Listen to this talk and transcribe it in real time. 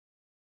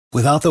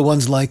Without the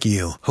ones like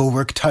you, who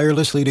work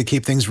tirelessly to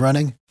keep things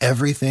running,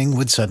 everything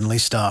would suddenly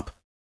stop.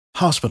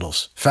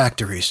 Hospitals,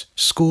 factories,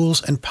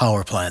 schools, and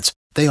power plants,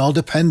 they all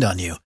depend on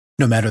you.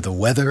 No matter the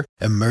weather,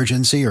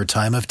 emergency, or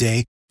time of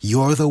day,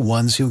 you're the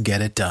ones who get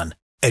it done.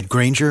 At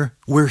Grainger,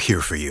 we're here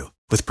for you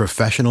with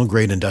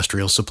professional-grade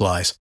industrial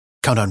supplies.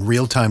 Count on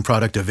real-time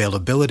product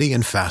availability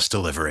and fast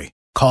delivery.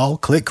 Call,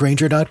 click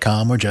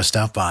Grainger.com, or just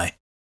stop by.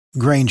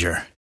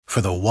 Grainger, for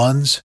the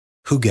ones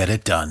who get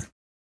it done.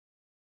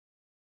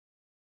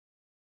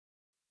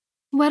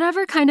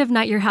 Whatever kind of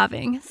night you're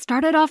having,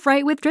 start it off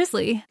right with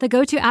Drizzly, the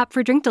go-to app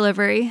for drink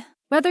delivery.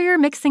 Whether you're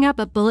mixing up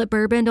a Bullet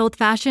Bourbon Old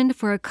Fashioned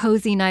for a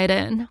cozy night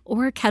in,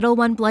 or a Kettle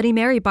One Bloody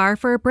Mary bar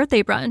for a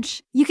birthday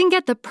brunch, you can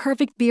get the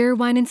perfect beer,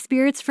 wine, and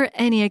spirits for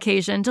any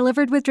occasion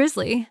delivered with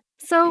Drizzly.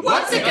 So,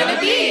 what's it gonna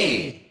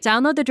be?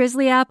 Download the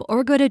Drizzly app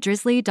or go to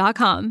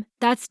drizzly.com.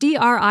 That's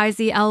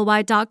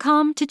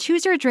DRIZLY.com to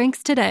choose your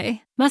drinks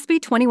today. Must be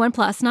 21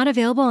 plus, not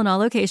available in all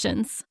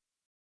locations.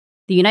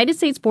 The United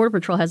States Border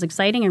Patrol has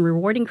exciting and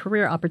rewarding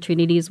career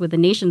opportunities with the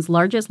nation's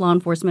largest law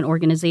enforcement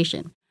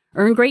organization.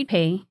 Earn great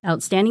pay,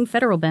 outstanding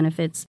federal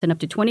benefits, and up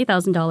to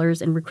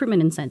 $20,000 in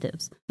recruitment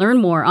incentives. Learn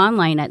more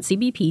online at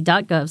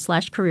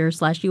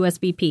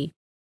cbp.gov/career/USBP.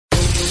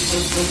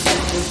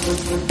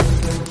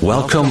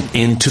 Welcome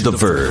into The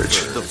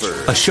Verge,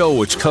 a show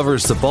which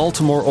covers the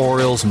Baltimore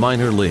Orioles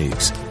minor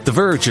leagues. The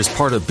Verge is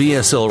part of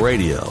BSL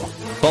Radio.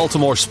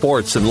 Baltimore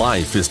Sports and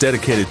Life is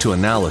dedicated to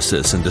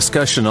analysis and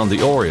discussion on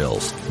the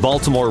Orioles,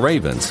 Baltimore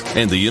Ravens,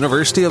 and the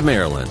University of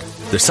Maryland.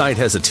 The site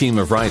has a team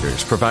of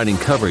writers providing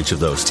coverage of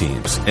those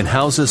teams and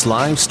houses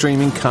live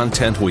streaming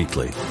content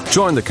weekly.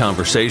 Join the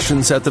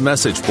conversations at the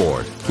message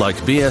board, like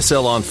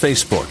BSL on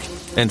Facebook,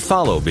 and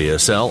follow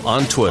BSL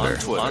on Twitter.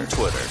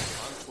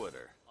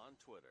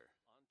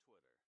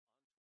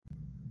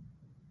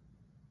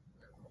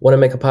 Want to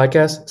make a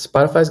podcast?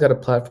 Spotify's got a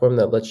platform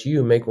that lets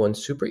you make one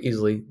super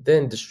easily,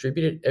 then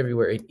distribute it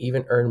everywhere and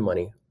even earn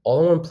money,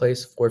 all in one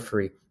place for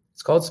free.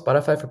 It's called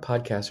Spotify for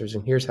Podcasters,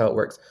 and here's how it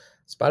works.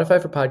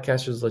 Spotify for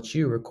Podcasters lets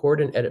you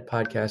record and edit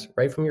podcasts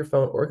right from your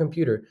phone or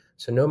computer,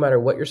 so no matter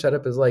what your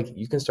setup is like,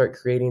 you can start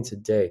creating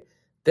today.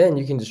 Then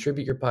you can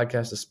distribute your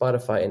podcast to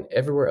Spotify and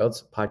everywhere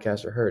else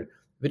podcasts are heard.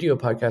 Video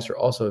podcasts are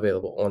also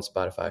available on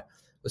Spotify.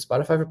 With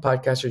Spotify for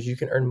Podcasters, you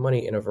can earn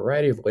money in a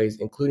variety of ways,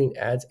 including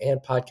ads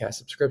and podcast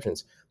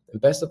subscriptions. And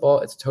best of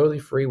all, it's totally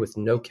free with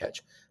no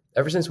catch.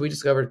 Ever since we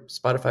discovered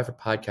Spotify for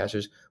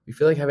Podcasters, we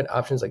feel like having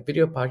options like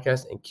video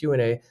podcasts and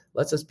Q&A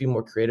lets us be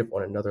more creative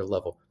on another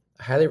level.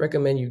 I highly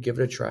recommend you give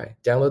it a try.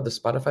 Download the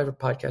Spotify for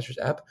Podcasters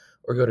app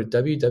or go to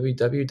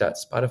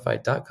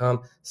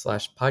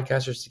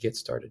www.spotify.com/podcasters to get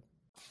started.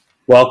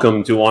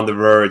 Welcome to On the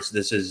Verge.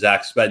 This is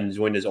Zach Spedden,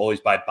 joined as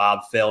always by Bob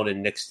Feld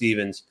and Nick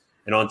Stevens.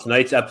 And on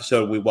tonight's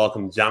episode, we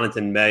welcome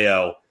Jonathan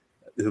Mayo,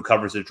 who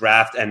covers the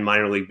draft and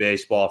minor league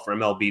baseball for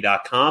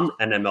MLB.com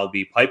and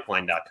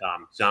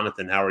MLBpipeline.com.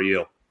 Jonathan, how are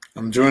you?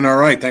 I'm doing all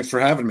right. Thanks for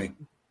having me.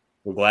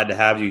 We're glad to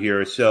have you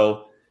here.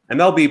 So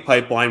MLB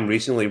Pipeline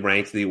recently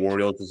ranked the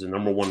Orioles as the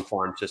number one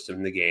farm system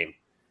in the game.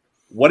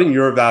 What, in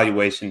your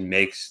evaluation,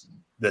 makes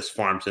this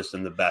farm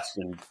system the best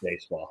in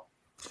baseball?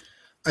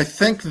 I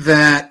think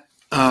that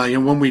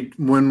when we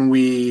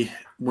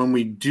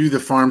do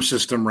the farm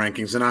system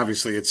rankings, and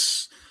obviously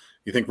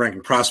you think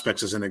ranking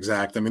prospects isn't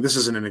exact. I mean, this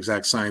isn't an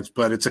exact science,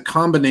 but it's a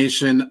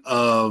combination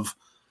of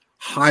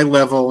high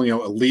level,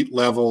 elite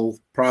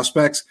level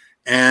prospects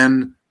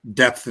and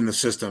depth in the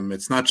system.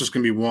 It's not just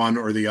going to be one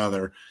or the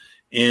other.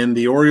 And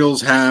the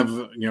Orioles have,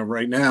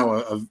 right now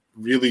a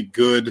really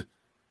good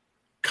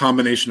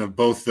combination of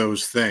both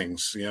those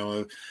things.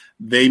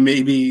 They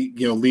maybe,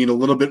 lean a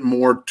little bit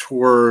more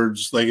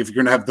towards, like, if you're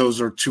going to have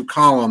those are two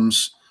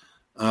columns,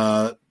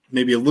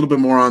 maybe a little bit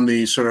more on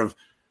the sort of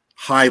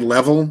high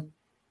level.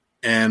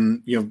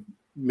 And,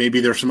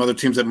 maybe there's some other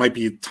teams that might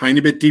be a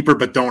tiny bit deeper,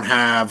 but don't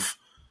have,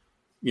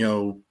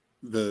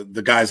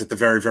 the guys at the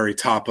very, very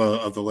top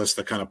of the list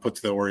that kind of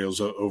puts the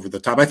Orioles over the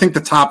top. I think the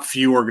top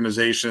few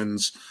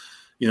organizations,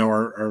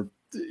 are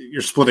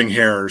you're splitting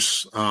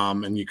hairs,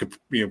 and you could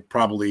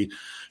probably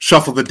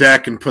shuffle the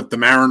deck and put the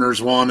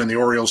Mariners 1 and the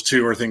Orioles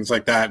 2 or things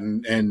like that,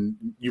 and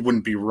you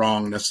wouldn't be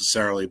wrong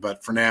necessarily.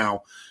 But for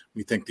now,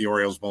 we think the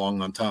Orioles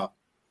belong on top.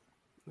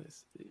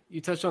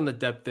 You touched on the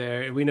depth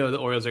there. We know the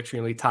Orioles are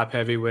extremely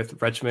top-heavy with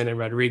Rutschman and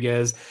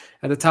Rodriguez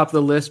at the top of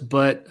the list,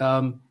 but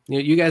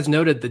you guys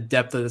noted the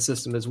depth of the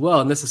system as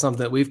well, and this is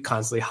something that we've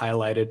constantly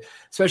highlighted,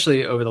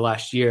 especially over the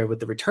last year with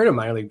the return of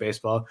minor league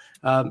baseball.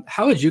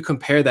 How would you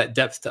compare that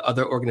depth to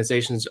other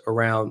organizations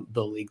around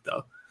the league,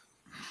 though?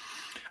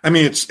 I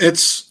mean,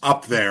 it's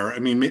up there. I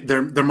mean,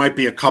 there might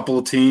be a couple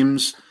of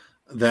teams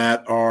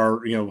that are,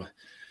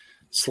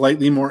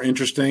 slightly more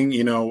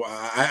interesting.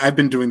 I've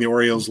been doing the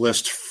Orioles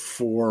list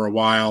for a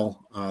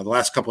while. The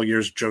last couple of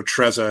years, Joe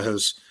Trezza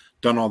has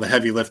done all the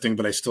heavy lifting,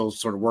 but I still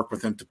sort of work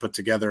with him to put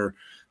together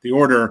the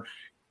order.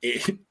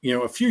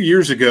 A few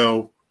years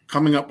ago,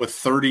 coming up with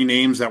 30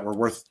 names that were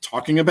worth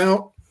talking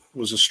about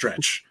was a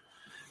stretch.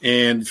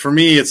 And for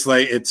me, it's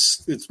like,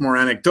 it's more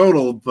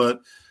anecdotal,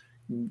 but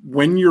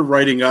when you're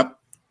writing up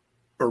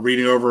are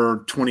reading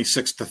over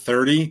 26 to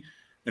 30,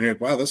 and you're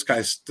like, wow, this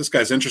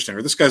guy's interesting,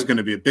 or this guy's going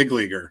to be a big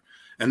leaguer.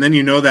 And then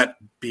you know that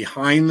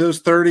behind those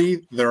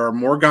 30, there are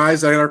more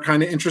guys that are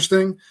kind of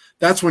interesting.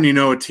 That's when you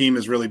know a team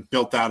has really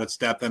built out its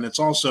depth. And it's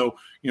also,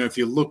 if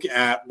you look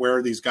at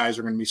where these guys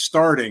are going to be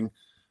starting,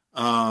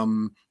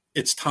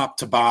 it's top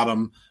to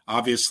bottom.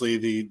 Obviously,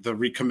 the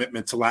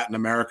recommitment to Latin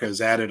America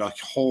has added a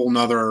whole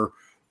nother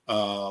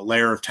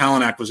layer of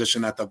talent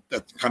acquisition at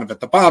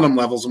the bottom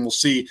levels, and we'll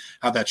see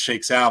how that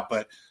shakes out.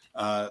 But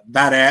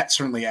that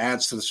certainly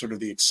adds to the sort of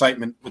the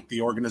excitement with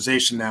the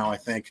organization now, I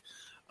think,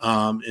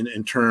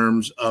 in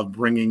terms of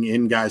bringing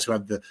in guys who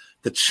have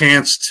the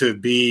chance to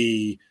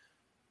be,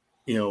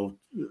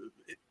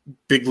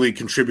 big league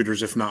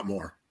contributors, if not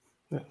more.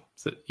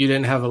 So you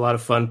didn't have a lot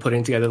of fun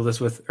putting together a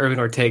list with Irvin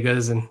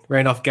Ortegas and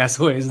Randolph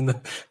Gasways in the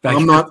back.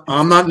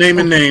 I'm not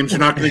naming names. You're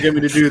not going to get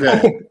me to do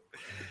that.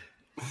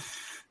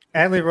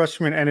 Adley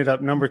Rutschman ended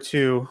up number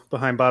 2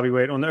 behind Bobby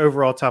Witt on the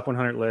overall top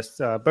 100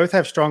 list. Both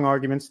have strong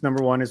arguments,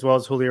 number 1, as well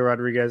as Julio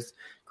Rodriguez.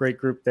 Great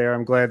group there.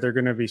 I'm glad they're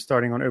going to be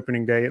starting on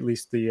opening day, at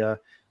least the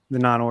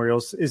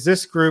non-Orioles. Is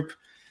this group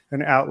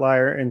an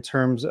outlier in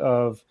terms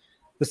of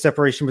the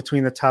separation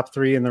between the top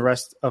 3 and the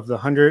rest of the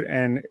 100?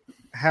 And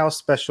how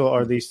special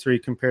are these 3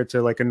 compared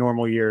to like a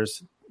normal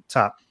year's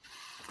top?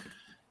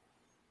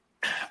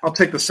 I'll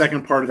take the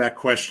second part of that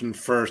question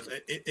first.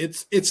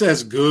 It's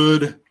as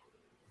good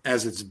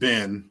as it's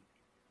been,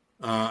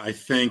 I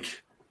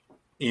think,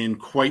 in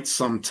quite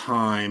some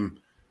time.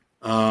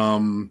 I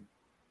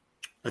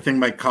think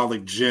my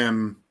colleague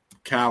Jim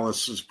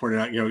Callis has pointed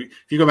out, if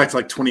you go back to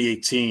like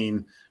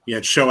 2018, you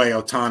had Shohei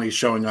Ohtani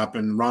showing up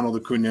and Ronald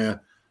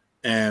Acuna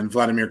and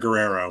Vladimir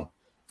Guerrero.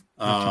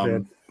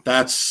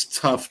 That's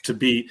tough to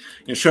beat.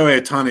 Shohei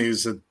Ohtani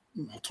is a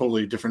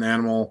totally different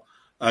animal.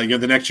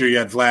 The next year you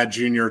had Vlad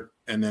Jr.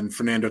 and then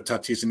Fernando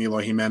Tatis and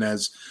Eloy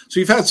Jimenez. So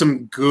you've had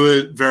some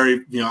good,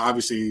 very,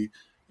 obviously,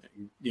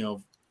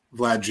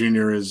 Vlad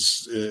Jr.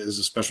 is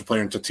a special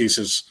player, and Tatis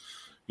is,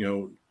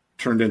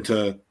 turned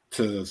into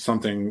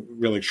something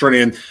really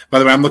extraordinary. And by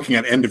the way, I'm looking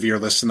at end of year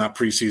lists and not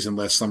preseason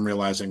lists, I'm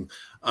realizing.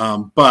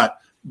 But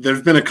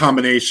there's been a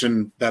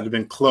combination that have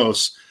been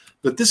close.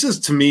 But this is,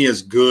 to me,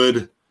 as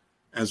good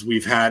as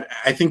we've had.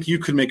 I think you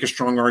could make a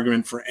strong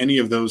argument for any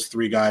of those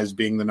 3 guys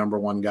being the number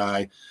 1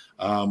 guy.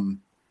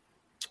 And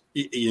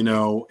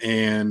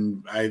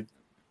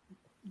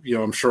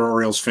I'm sure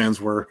Orioles fans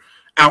were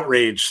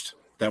outraged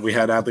that we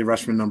had Adley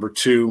Rutschman number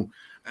 2.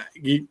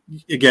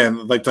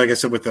 Again, like I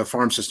said, with the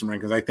farm system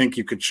rankings, I think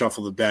you could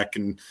shuffle the deck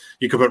and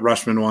you could put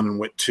Rutschman 1 and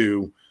Witt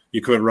 2.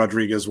 You could put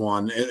Rodriguez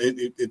 1.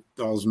 It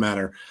doesn't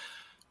matter.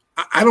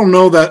 I don't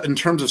know that in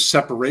terms of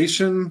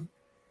separation,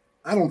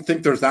 I don't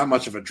think there's that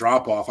much of a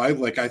drop off. I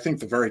think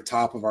the very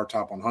top of our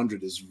top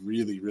 100 is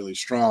really, really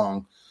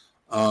strong.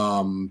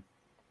 You've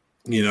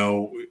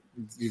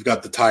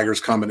got the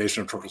Tigers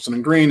combination of Torkelson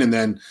and Green, and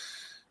then,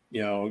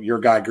 your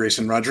guy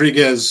Grayson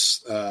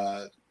Rodriguez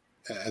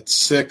at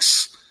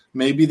 6.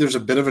 Maybe there's a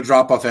bit of a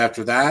drop off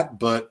after that,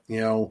 but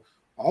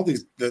all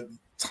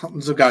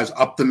tons of guys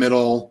up the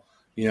middle.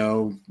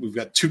 We've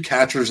got 3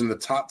 catchers in the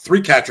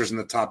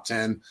top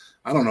 10.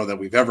 I don't know that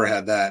we've ever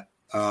had that.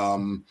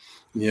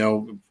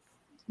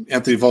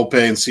 Anthony Volpe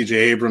and CJ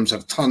Abrams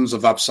have tons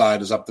of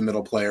upside as up the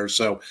middle players.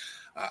 So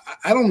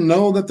I don't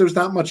know that there's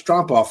that much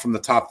drop off from the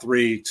top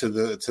 3 to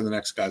the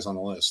next guys on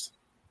the list.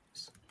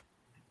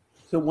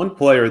 So one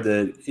player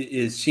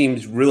that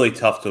seems really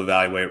tough to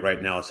evaluate right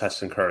now is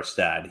Heston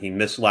Kjerstad. He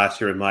missed last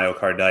year with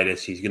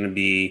myocarditis. He's going to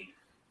be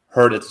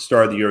hurt at the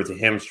start of the year with a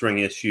hamstring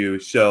issue.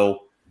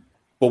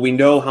 But we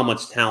know how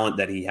much talent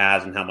that he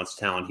has and how much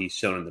talent he's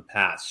shown in the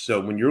past. So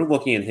when you're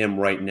looking at him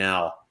right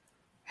now,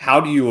 how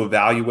do you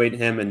evaluate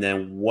him? And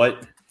then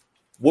what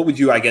would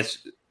you, I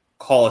guess,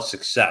 call a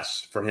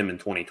success for him in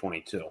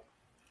 2022?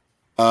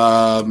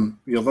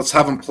 Let's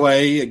have him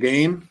play a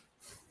game,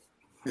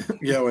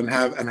 and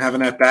have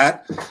an at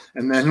bat,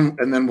 and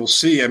then we'll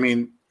see. I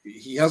mean,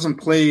 he hasn't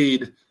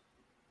played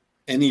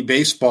any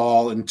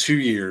baseball in 2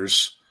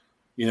 years.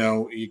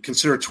 You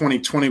consider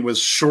 2020 was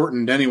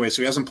shortened anyway,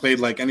 so he hasn't played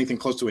like anything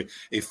close to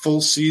a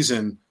full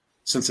season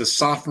since his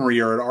sophomore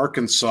year at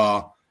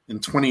Arkansas in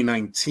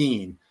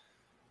 2019.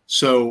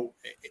 So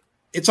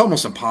it's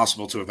almost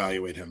impossible to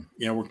evaluate him.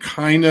 We're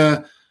kind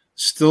of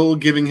still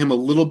giving him a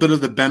little bit of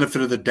the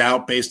benefit of the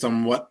doubt based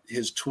on what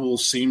his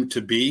tools seem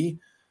to be,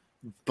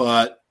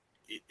 but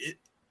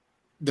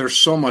there's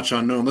so much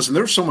unknown. Listen,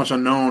 there's so much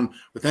unknown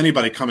with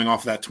anybody coming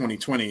off of that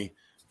 2020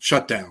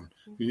 shutdown.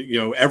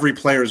 Every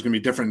player is going to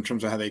be different in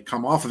terms of how they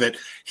come off of it.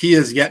 He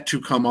has yet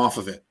to come off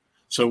of it.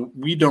 So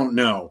we don't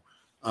know.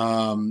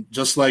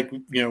 Just like,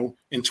 in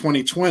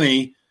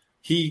 2020,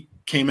 he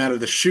came out of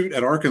the chute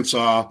at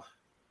Arkansas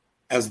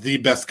as the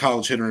best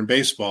college hitter in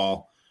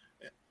baseball.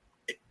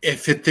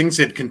 If things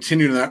had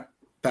continued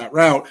that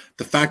route,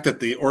 the fact that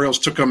the Orioles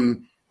took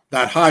him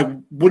that high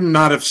would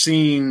not have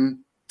seen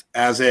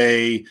as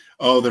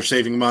they're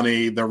saving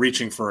money, they're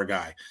reaching for a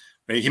guy.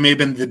 Right? He may have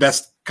been the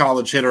best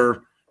college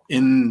hitter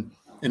in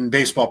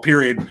baseball,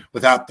 period,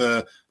 without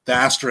the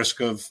asterisk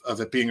of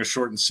it being a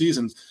shortened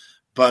season.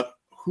 But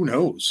who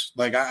knows?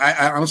 Like,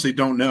 I honestly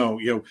don't know.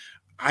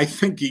 I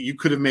think you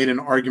could have made an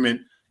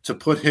argument to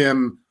put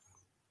him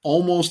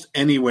almost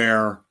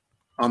anywhere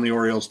on the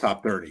Orioles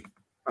top 30.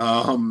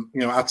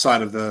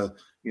 Outside of the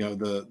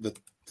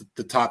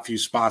top few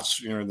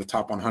spots, the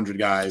top 100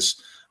 guys.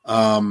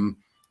 Could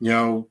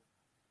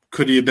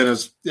he have been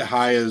as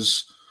high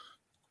as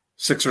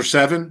 6 or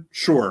 7?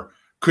 Sure.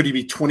 Could he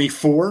be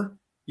 24?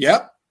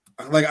 Yep.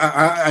 Like,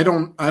 I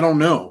don't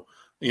know.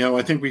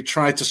 I think we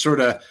tried to sort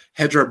of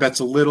hedge our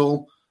bets a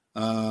little,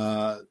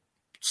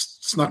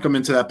 snuck him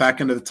into that back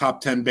end of the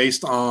top 10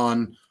 based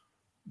on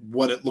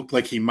what it looked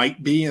like he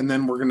might be. And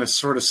then we're going to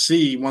sort of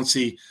see once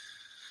he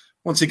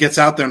gets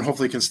out there and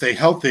hopefully can stay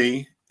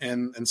healthy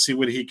and see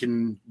what he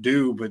can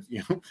do. But,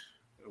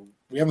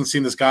 we haven't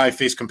seen this guy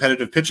face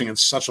competitive pitching in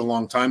such a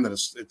long time that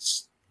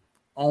it's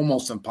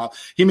almost impossible.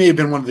 He may have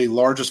been one of the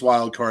largest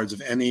wild cards of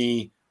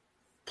any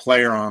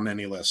player on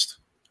any list.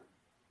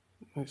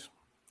 Nice.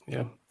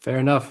 Yeah, fair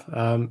enough.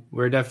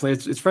 We're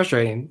definitely, it's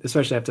frustrating,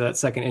 especially after that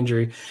second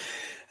injury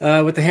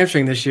with the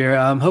hamstring this year.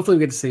 Hopefully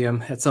we get to see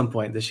him at some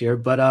point this year.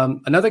 But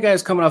another guy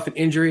is coming off an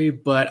injury,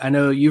 but I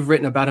know you've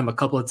written about him a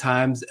couple of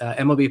times.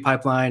 MLB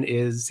Pipeline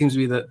seems to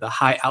be the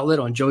high outlet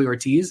on Joey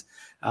Ortiz.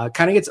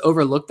 Kind of gets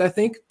overlooked, I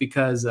think,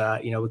 because,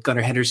 with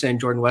Gunnar Henderson,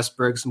 Jordan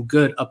Westberg, some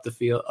good up the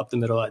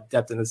middle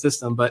depth in the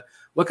system. But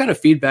what kind of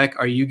feedback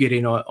are you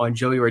getting on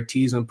Joey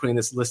Ortiz when putting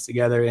this list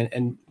together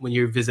and when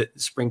you visit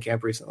spring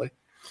camp recently?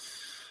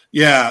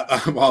 Yeah,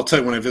 well, I'll tell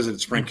you, when I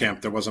visited spring camp,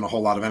 there wasn't a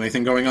whole lot of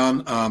anything going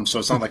on. So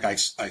it's not like I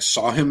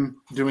saw him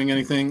doing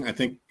anything. I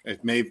think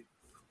he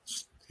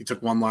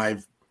took one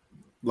live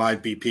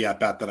BP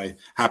at bat that I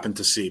happened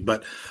to see.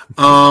 But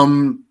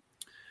I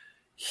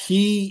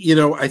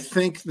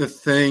think the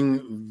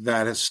thing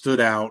that has stood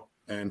out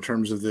in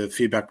terms of the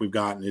feedback we've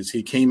gotten is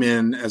he came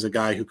in as a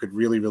guy who could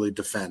really, really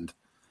defend.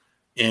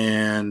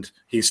 And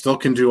he still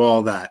can do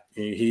all that.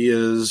 He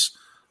is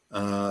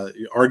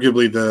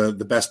arguably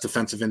the best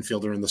defensive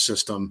infielder in the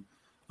system.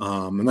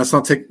 And that's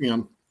not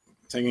taking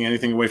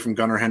anything away from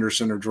Gunnar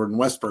Henderson or Jordan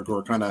Westberg, who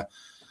are kind of a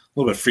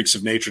little bit freaks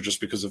of nature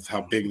just because of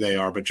how big they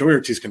are. But Joey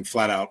Ortiz can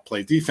flat out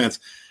play defense.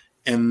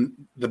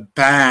 And the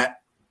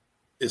bat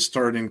is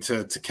starting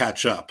to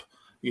catch up.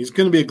 He's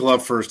going to be a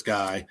glove first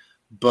guy,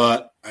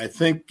 but I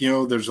think,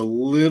 there's a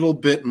little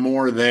bit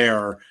more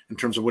there in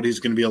terms of what he's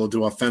going to be able to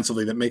do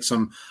offensively that makes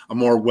him a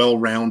more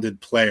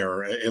well-rounded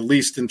player, at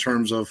least in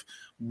terms of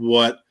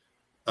what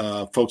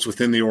folks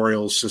within the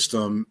Orioles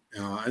system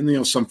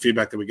and, some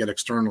feedback that we get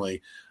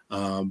externally.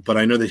 But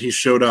I know that he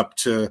showed up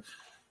to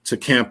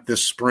camp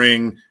this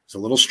spring. He's a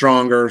little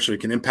stronger, so he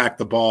can impact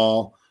the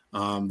ball.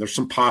 There's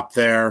some pop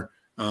there.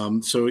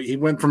 So he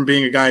went from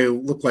being a guy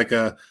who looked like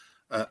a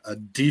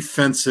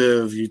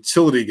defensive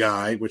utility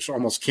guy, which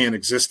almost can't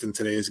exist in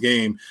today's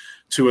game,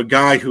 to a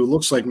guy who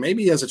looks like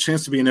maybe he has a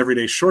chance to be an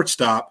everyday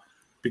shortstop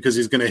because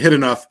he's going to hit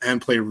enough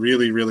and play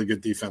really, really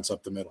good defense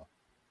up the middle.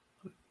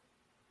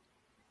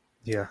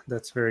 Yeah,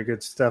 that's very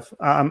good stuff.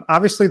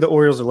 Obviously, the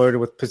Orioles are loaded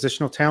with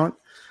positional talent,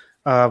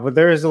 but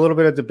there is a little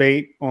bit of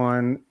debate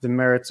on the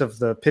merits of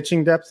the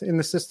pitching depth in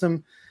the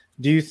system.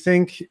 Do you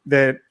think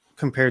that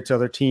compared to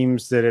other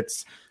teams that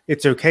it's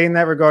okay in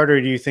that regard,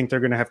 or do you think they're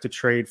going to have to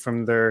trade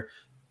from their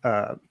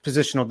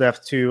positional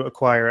depth to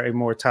acquire a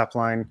more top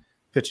line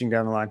pitching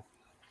down the line?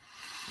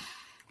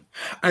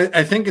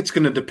 I think it's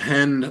going to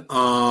depend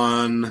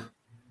on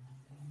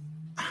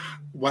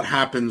what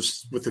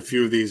happens with a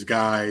few of these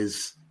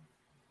guys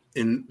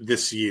in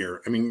this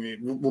year. I mean,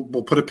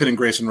 we'll put a pin in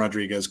Grayson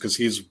Rodriguez because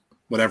he's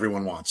what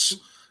everyone wants.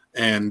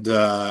 And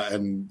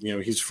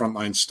he's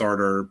frontline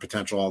starter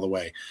potential all the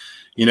way.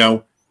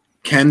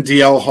 Can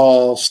DL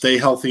Hall stay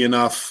healthy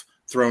enough,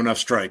 throw enough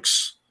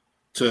strikes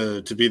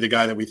to be the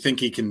guy that we think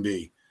he can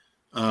be?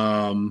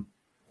 I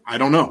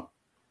don't know.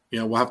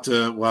 We'll have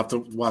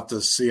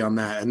to see on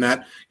that. And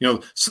that,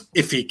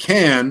 if he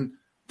can,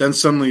 then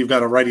suddenly you've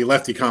got a righty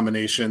lefty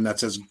combination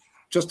that's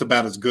just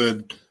about as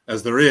good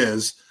as there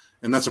is.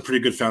 And that's a pretty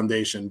good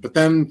foundation. But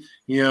then,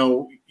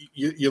 you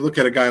look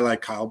at a guy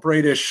like Kyle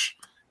Bradish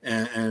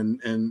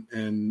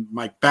and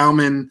Mike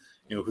Baumann,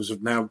 who's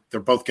now, they're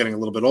both getting a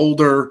little bit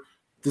older.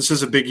 This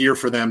is a big year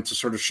for them to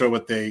sort of show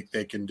what they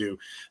can do.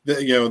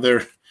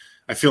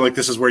 I feel like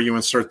this is where you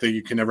insert the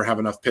you can never have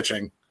enough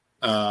pitching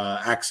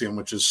axiom,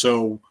 which is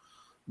so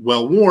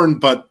well worn,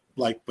 but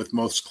like with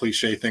most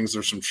cliche things,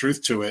 there's some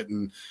truth to it.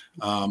 And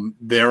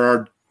there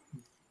are,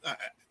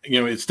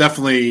 it's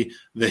definitely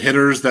the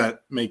hitters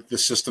that make the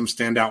system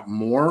stand out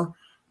more,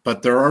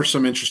 but there are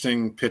some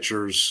interesting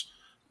pitchers.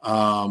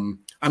 I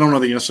don't know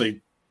that you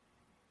necessarily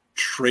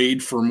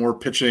trade for more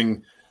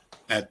pitching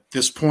at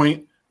this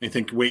point. I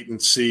think wait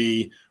and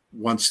see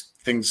once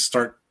things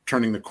start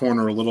turning the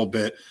corner a little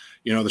bit.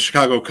 The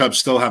Chicago Cubs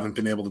still haven't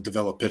been able to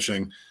develop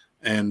pitching,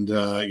 and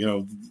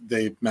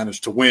they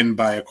managed to win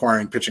by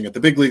acquiring pitching at the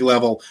big league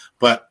level.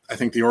 But I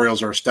think the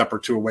Orioles are a step or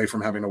two away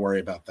from having to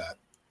worry about that.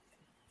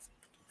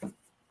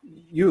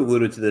 You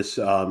alluded to this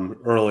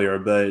earlier,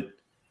 but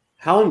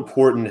how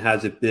important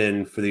has it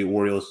been for the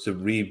Orioles to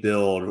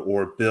rebuild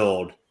or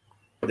build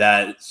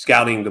that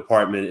scouting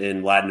department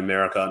in Latin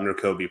America under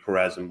Kobe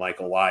Perez and Mike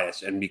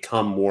Elias and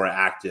become more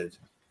active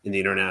in the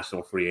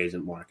international free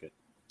agent market?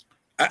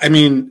 I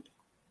mean,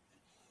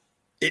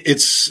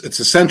 it's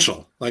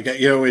essential. Like,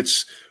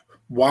 it's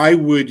why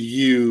would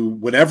you,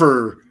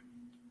 whatever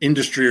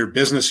industry or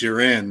business you're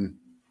in,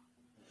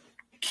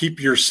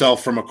 keep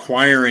yourself from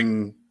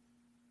acquiring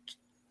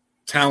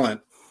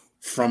talent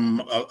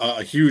from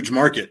a huge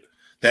market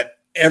that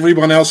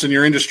everyone else in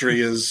your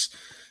industry is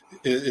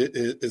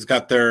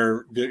got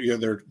their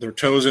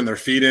toes in, their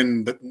feet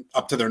in,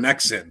 up to their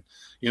necks in.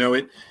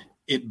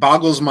 It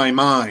boggles my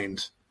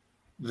mind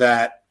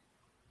that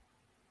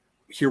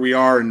here we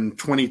are in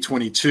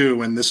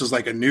 2022, and this is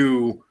like a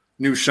new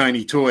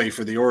shiny toy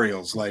for the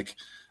Orioles. Like,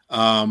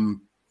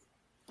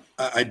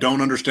 I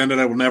don't understand it.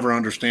 I will never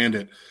understand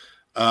it.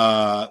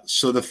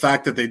 So the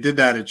fact that they did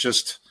that, it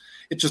just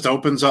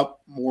opens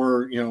up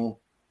more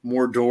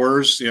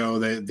doors.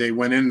 They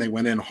went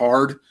in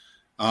hard.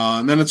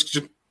 And then it's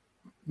just,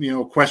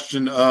 a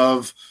question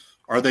of,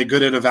 are they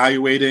good at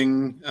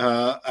evaluating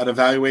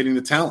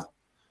the talent,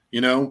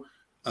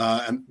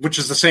 and which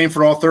is the same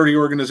for all 30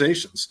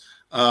 organizations.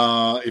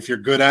 If you're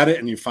good at it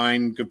and you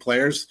find good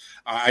players,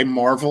 I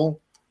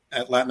marvel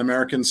at Latin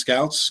American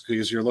scouts,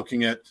 because you're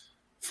looking at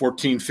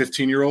 14,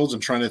 15-year-olds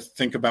and trying to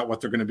think about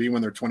what they're going to be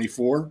when they're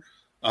 24.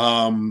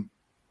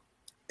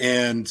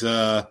 It's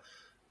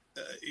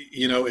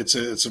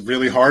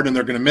really hard, and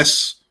you're going to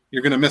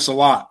miss a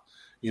lot.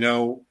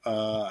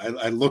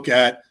 I look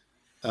at,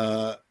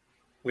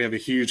 we have a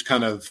huge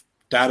kind of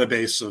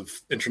database of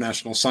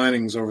international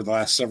signings over the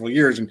last several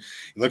years. And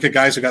you look at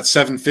guys who got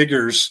 7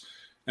 figures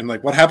and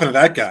like, what happened to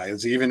that guy?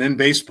 Is he even in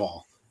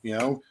baseball?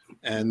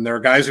 And there are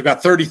guys who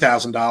got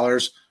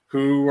 $30,000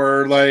 who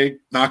are like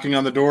knocking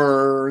on the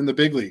door in the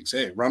big leagues.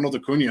 Hey, Ronald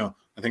Acuna,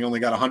 I think, only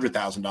got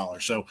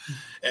 $100,000. So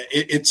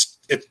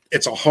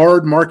it's a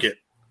hard market,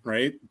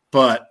 right?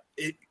 But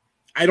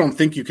I don't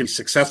think you can be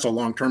successful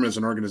long-term as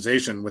an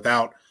organization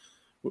without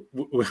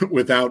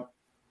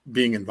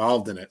being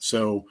involved in it.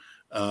 So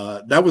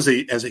that was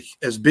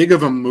as big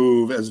of a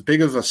move, as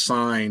big of a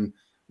sign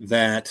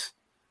that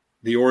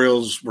the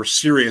Orioles were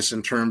serious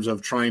in terms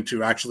of trying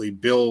to actually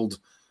build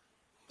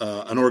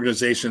an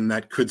organization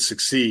that could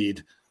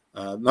succeed.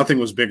 Nothing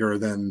was bigger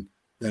than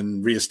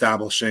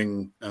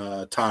reestablishing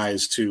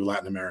ties to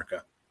Latin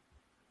America.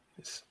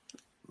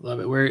 Love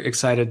it. We're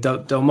excited.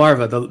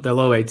 Delmarva, the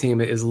low A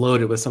team, is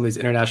loaded with some of these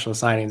international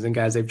signings and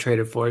guys they've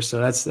traded for. So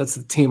that's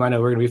the team I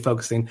know we're going to be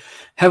focusing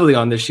heavily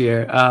on this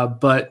year.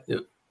 But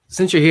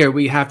since you're here,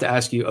 we have to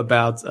ask you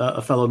about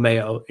a fellow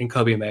Mayo in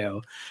Kobe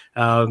Mayo,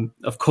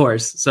 of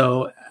course.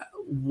 So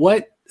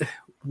what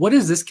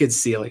is this kid's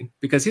ceiling?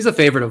 Because he's a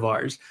favorite of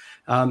ours.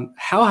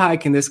 How high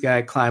can this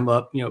guy climb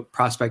up,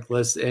 prospect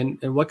lists, and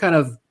what kind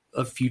of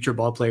a future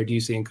ball player do you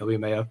see in Kobe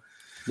Mayo?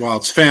 Well,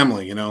 it's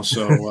family,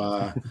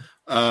 so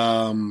I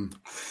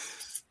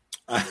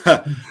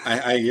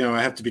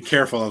have to be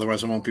careful,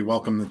 otherwise I won't be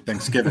welcome at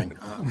Thanksgiving.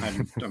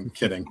 I'm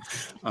kidding,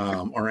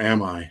 or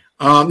am I?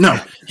 No,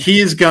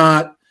 he's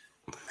got.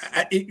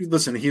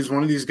 Listen, he's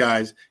one of these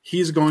guys.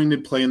 He's going to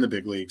play in the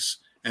big leagues,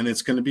 and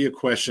it's going to be a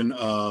question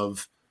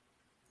of,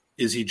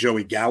 is he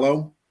Joey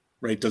Gallo?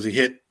 Right? Does he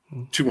hit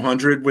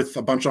 200 with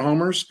a bunch of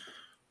homers,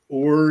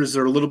 or is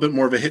there a little bit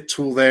more of a hit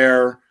tool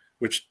there,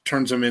 which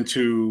turns him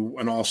into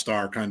an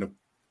all-star kind of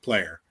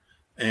player?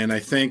 And I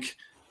think,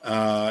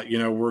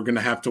 we're going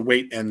to have to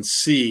wait and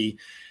see.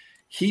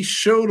 He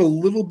showed a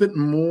little bit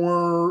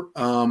more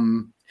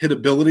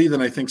hitability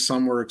than I think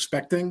some were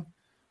expecting.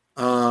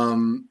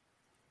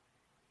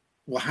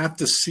 We'll have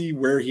to see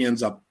where he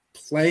ends up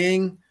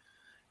playing.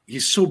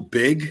 He's so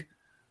big.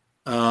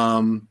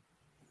 I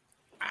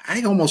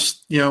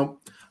almost,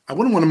 I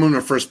wouldn't want to move him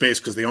to first base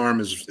because the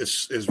arm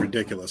is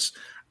ridiculous.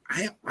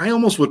 I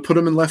almost would put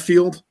him in left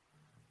field.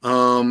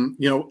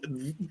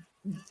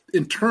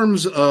 In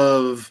terms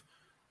of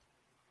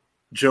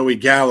Joey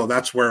Gallo,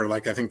 that's where, I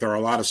think there are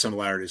a lot of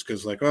similarities,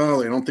 because I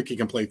don't think he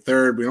can play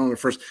third. We don't know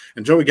first.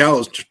 And Joey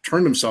Gallo's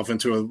turned himself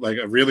into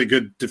a really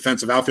good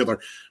defensive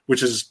outfielder,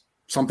 which is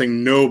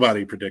something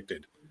nobody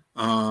predicted.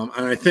 And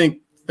I think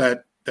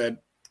that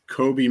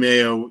Kobe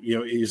Mayo,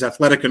 he's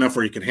athletic enough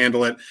where he can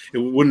handle it. It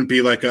wouldn't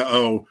be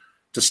to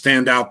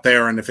stand out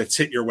there and if it's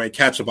hit your way,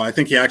 catch the ball. I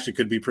think he actually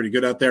could be pretty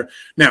good out there.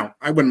 Now,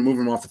 I wouldn't move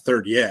him off the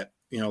third yet.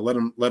 Let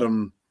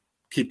him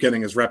keep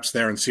getting his reps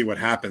there and see what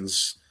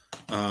happens.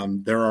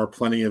 There are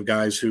plenty of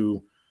guys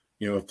who,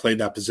 have played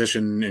that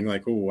position and I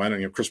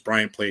don't know, Chris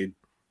Bryant played,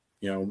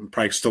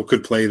 probably still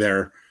could play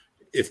there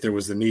if there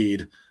was the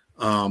need.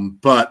 I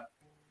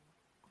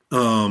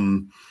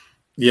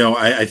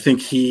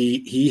think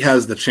he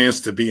has the chance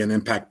to be an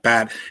impact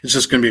bat. It's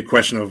just going to be a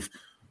question of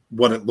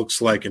what it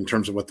looks like in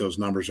terms of what those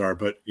numbers are.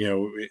 But,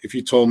 if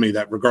you told me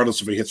that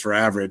regardless if he hits for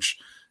average,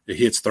 he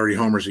hits 30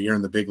 homers a year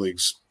in the big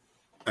leagues,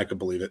 I could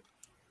believe it.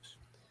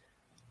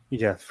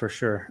 Yeah, for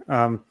sure.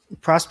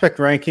 Prospect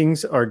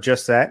rankings are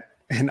just that,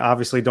 and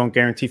obviously don't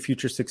guarantee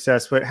future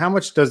success. But how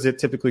much does it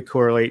typically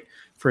correlate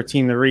for a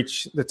team to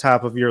reach the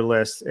top of your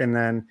list and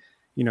then,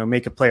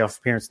 make a playoff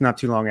appearance not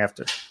too long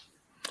after?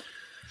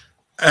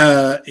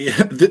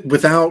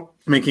 Without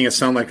making it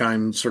sound like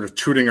I'm sort of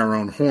tooting our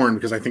own horn,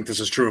 because I think this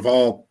is true of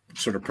all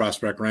sort of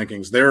prospect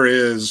rankings, there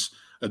is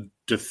a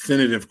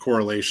definitive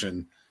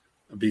correlation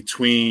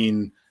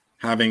between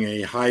having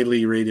a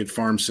highly rated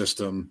farm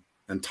system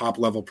and top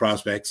level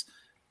prospects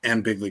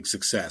and big league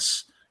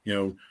success.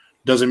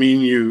 Doesn't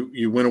mean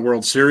you win a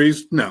World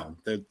Series. No,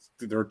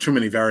 there are too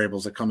many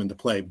variables that come into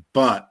play.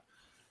 But,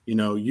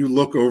 you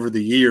look over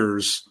the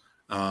years,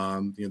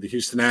 the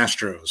Houston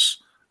Astros,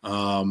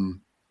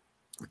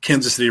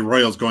 Kansas City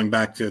Royals going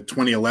back to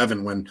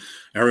 2011 when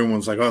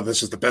everyone's like, oh,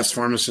 this is the best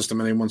farm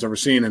system anyone's ever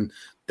seen. And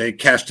they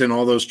cashed in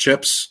all those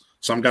chips.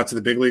 Some got to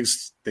the big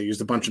leagues. They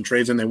used a bunch of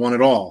trades and they won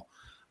it all.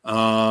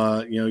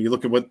 You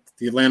look at what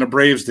the Atlanta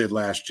Braves did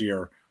last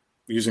year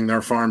using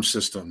their farm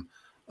system,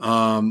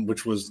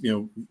 which was,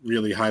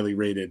 really highly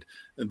rated.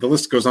 The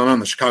list goes on.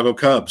 The Chicago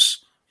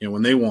Cubs,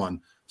 when they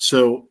won.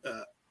 So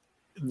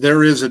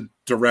there is a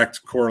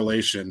direct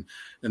correlation.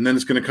 And then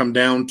it's going to come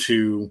down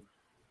to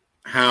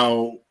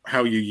how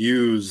you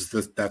use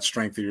that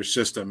strength of your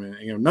system.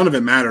 And, none of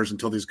it matters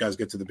until these guys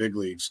get to the big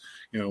leagues.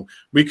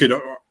 We could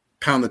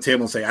pound the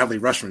table and say Adley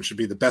Rutschman should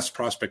be the best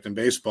prospect in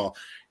baseball.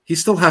 He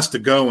still has to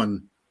go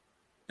and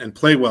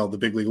play well at the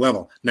big league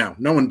level. Now,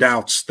 no one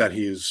doubts that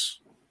he's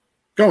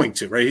going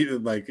to, right?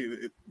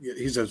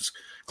 He's as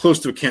close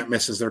to a can't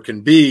miss as there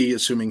can be,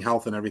 assuming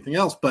health and everything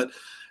else, but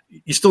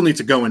you still need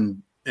to go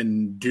and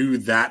do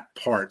that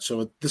part.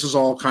 So this is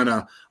all kind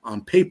of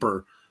on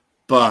paper,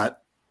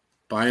 but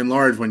by and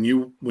large, when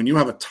you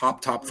have a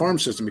top farm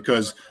system,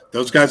 because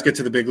those guys get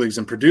to the big leagues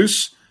and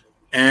produce,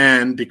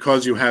 and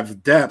because you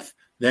have depth,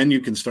 then you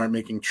can start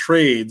making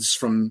trades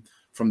from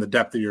the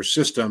depth of your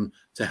system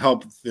to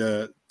help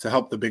the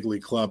big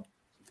league club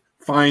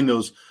find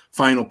those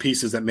final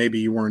pieces that maybe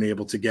you weren't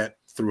able to get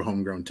through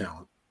homegrown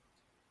talent.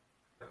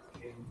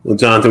 Well,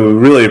 Jonathan, we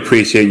really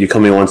appreciate you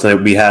coming on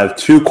tonight. We have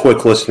 2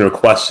 quick listener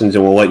questions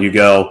and we'll let you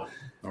go.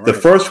 Right. The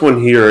first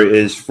one here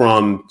is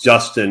from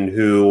Justin,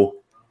 who,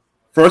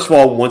 first of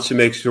all, wants to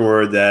make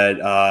sure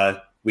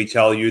that we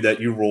tell you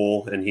that you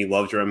rule and he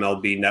loves your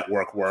MLB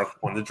network work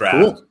on the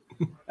draft.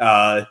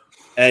 Cool.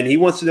 And he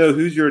wants to know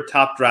who's your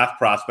top draft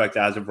prospect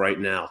as of right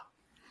now.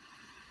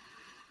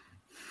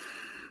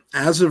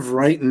 As of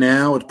right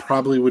now, it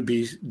probably would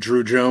be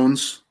Drew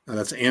Jones.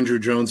 That's Andrew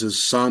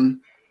Jones's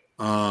son.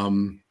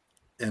 And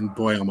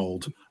boy, I'm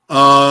old.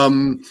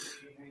 When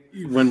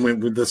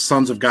with the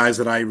sons of guys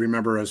that I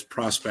remember as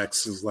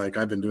prospects is like,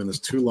 I've been doing this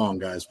too long,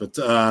 guys. But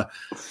there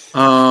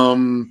are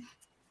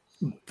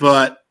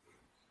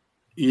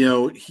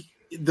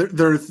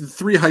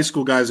 3 high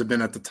school guys have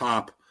been at the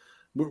top.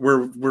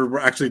 We're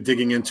actually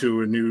digging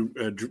into a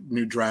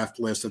new draft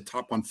list. The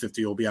top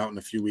 150 will be out in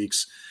a few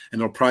weeks, and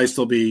it'll probably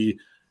still be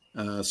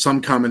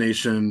some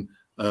combination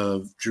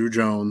of Drew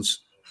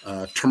Jones,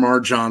 Tamar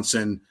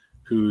Johnson,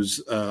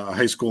 who's a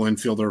high school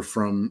infielder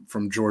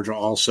from Georgia,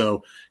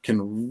 also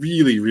can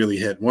really, really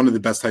hit. One of the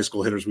best high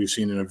school hitters we've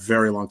seen in a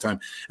very long time.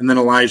 And then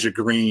Elijah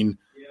Green,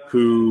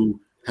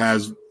 who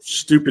has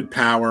stupid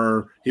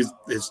power. He's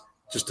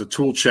just a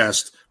tool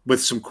chest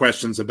with some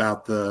questions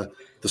about the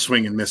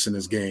swing and miss in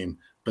his game.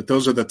 But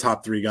those are the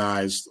top 3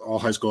 guys, all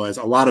high school guys.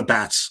 A lot of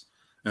bats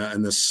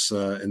in this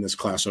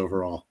class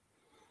overall.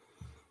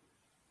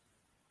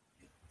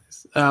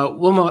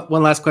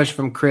 One last question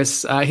from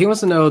Chris. He wants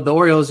to know, the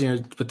Orioles,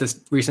 with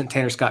this recent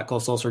Tanner Scott Cole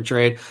Sulser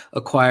trade,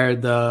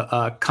 acquired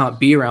the Comp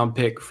B round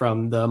pick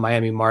from the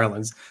Miami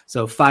Marlins.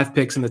 So 5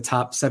 picks in the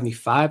top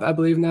 75, I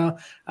believe now.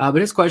 But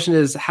his question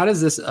is, how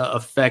does this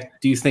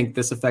do you think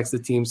this affects the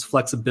team's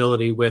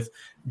flexibility with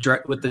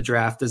the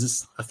draft? Does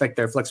this affect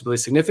their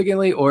flexibility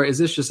significantly, or is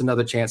this just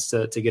another chance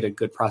to get a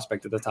good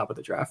prospect at the top of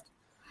the draft?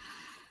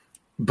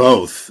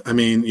 Both. I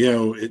mean,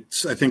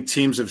 I think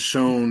teams have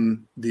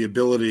shown the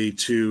ability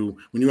to,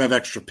 when you have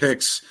extra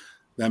picks,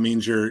 that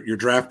means your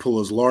draft pool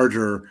is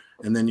larger,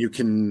 and then you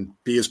can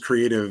be as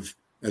creative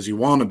as you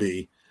want to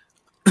be.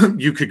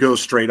 You could go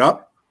straight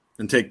up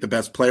and take the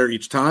best player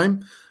each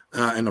time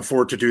and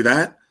afford to do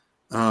that.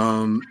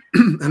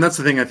 And that's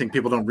the thing I think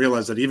people don't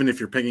realize, that even if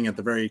you're picking at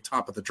the very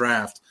top of the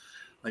draft,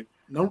 like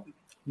no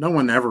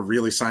one ever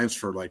really signs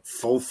for like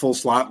full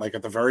slot, like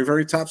at the very,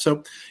 very top.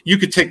 So you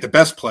could take the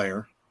best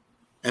player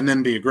and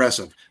then be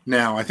aggressive.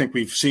 Now, I think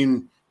we've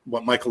seen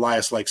what Mike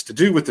Elias likes to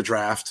do with the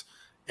draft,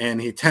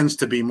 and he tends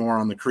to be more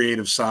on the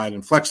creative side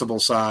and flexible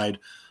side.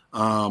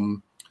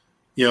 So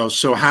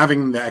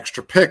having the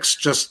extra picks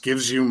just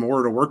gives you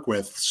more to work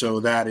with, so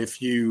that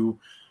if you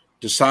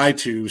decide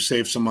to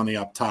save some money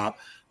up top,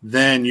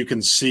 then you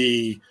can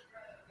see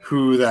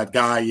who that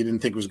guy you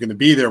didn't think was going to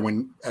be there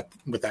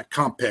with that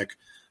comp pick.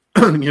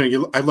 I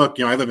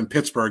live in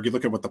Pittsburgh. You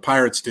look at what the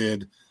Pirates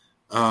did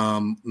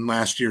in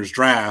last year's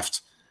draft,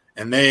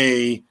 and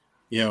they,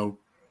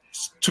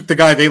 took the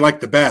guy they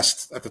liked the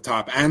best at the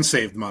top and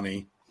saved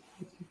money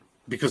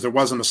because there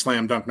wasn't a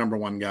slam dunk number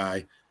 1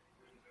 guy.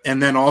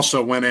 And then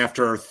also went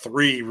after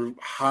 3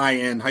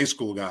 high-end high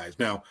school guys.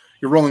 Now,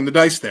 you're rolling the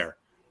dice there,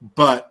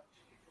 but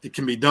it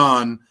can be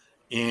done.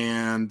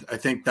 And I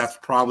think that's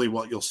probably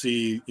what you'll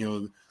see,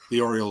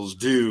 the Orioles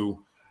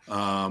do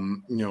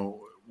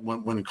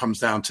when it comes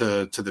down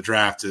to the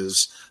draft,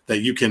 is that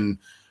you can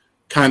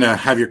kind of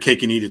have your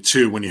cake and eat it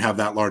too when you have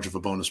that large of a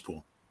bonus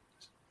pool.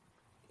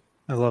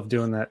 I love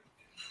doing that.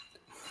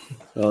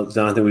 Well,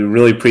 Jonathan, we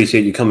really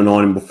appreciate you coming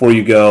on. And before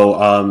you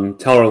go,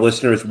 tell our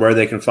listeners where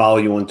they can follow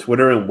you on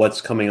Twitter and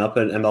what's coming up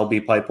at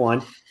MLB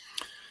Pipeline.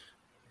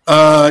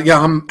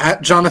 I'm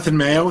at Jonathan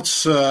Mayo.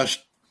 It's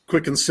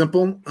quick and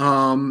simple.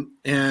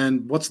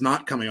 And what's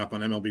not coming up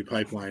on MLB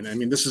Pipeline? I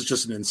mean, this is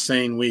just an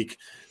insane week.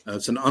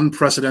 It's an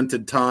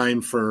unprecedented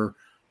time for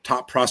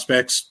top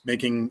prospects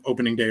making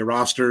opening day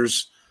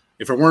rosters.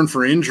 If it weren't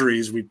for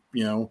injuries, we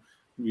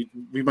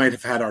might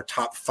have had our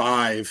top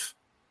 5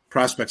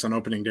 prospects on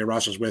opening day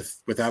rosters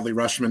with Adley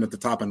Rutschman at the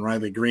top and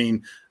Riley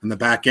Green in the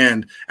back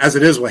end. As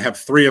it is, we'll have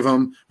 3 of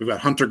them. We've got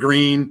Hunter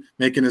Green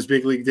making his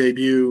big league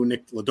debut,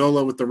 Nick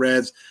Lodolo with the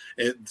Reds.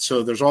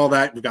 So there's all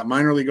that. We've got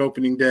minor league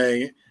opening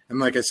day. And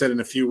like I said, in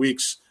a few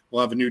weeks,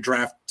 we'll have a new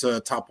draft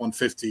top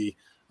 150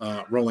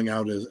 rolling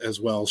out as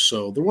well.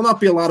 So there will not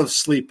be a lot of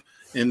sleep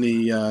in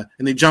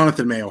the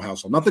Jonathan Mayo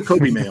household, not the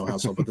Kobe Mayo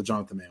household, but the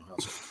Jonathan Mayo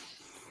household.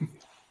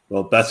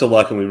 Well, best of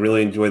luck, and we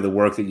really enjoy the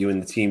work that you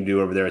and the team do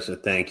over there. So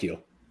thank you.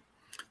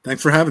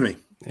 Thanks for having me.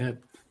 Yeah,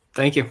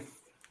 thank you.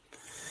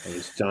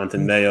 It's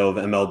Jonathan Mayo of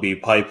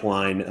MLB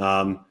Pipeline.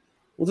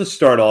 We'll just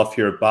start off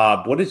here,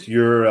 Bob. What is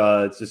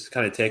your just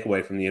kind of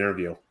takeaway from the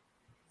interview?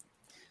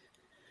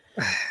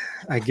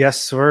 I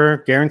guess we're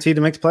guaranteed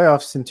to make the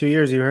playoffs in 2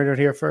 years. You heard it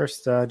here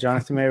first.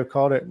 Jonathan Mayo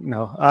called it.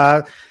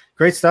 No,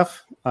 great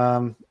stuff.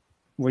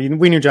 We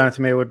knew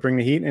Jonathan Mayo would bring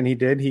the heat, and he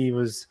did. He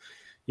was,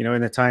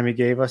 in the time he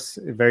gave us,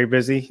 very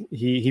busy.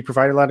 He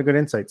provided a lot of good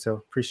insight. So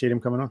appreciate him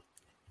coming on.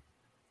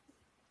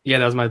 Yeah,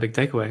 that was my big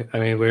takeaway. I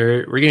mean,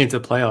 we're getting to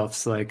the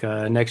playoffs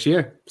next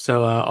year.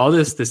 So all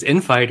this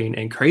infighting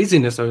and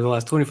craziness over the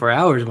last 24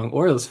 hours among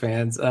Orioles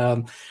fans,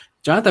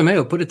 Jonathan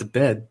Mayo put it to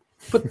bed,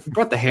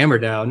 brought the hammer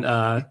down.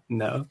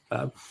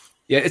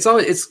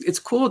 It's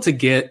cool to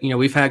get.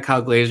 We've had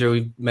Kyle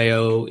Glaser,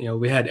 Mayo.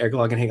 We had Eric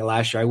Longenhagen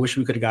last year. I wish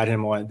we could have got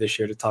him on this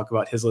year to talk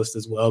about his list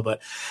as well.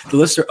 But the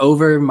lists are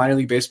over. Minor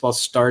League Baseball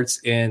starts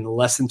in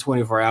less than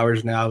 24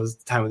 hours now. Is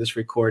the time of this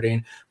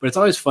recording. But it's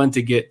always fun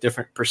to get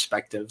different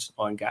perspectives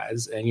on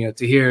guys, and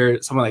to hear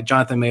someone like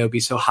Jonathan Mayo be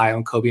so high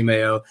on Kobe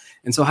Mayo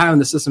and so high on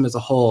the system as a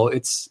whole.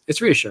 It's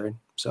reassuring.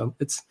 So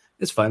it's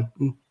fun.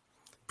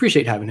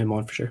 Appreciate having him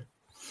on for sure.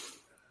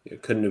 Yeah,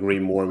 couldn't agree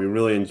more. We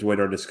really enjoyed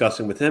our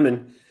discussing with him.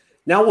 And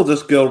now we'll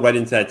just go right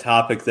into that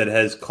topic that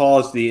has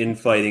caused the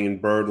infighting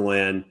in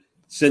Birdland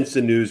since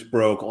the news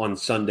broke on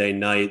Sunday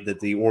night that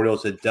the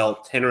Orioles had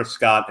dealt Tanner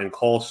Scott and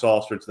Cole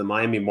Saucer to the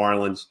Miami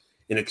Marlins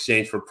in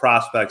exchange for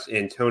prospects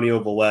Antonio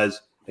Velez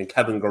and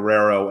Kevin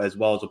Guerrero, as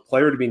well as a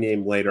player to be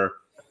named later,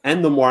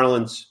 and the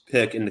Marlins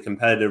pick in the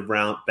competitive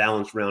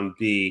balance round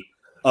B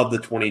of the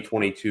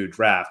 2022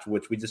 draft,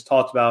 which we just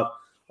talked about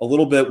a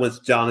little bit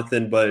with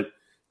Jonathan. But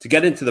to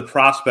get into the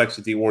prospects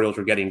that the Orioles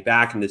are getting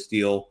back in this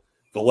deal,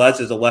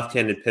 Velez is a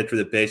left-handed pitcher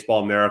that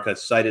Baseball America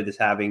cited as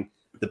having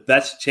the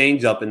best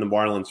changeup in the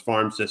Marlins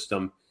farm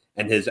system,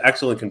 and his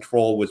excellent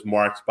control was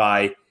marked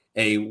by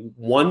a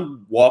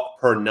 1 walk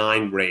per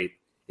 9 rate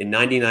in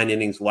 99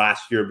 innings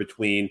last year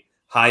between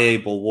High A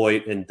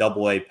Beloit and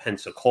Double A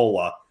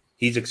Pensacola.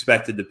 He's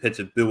expected to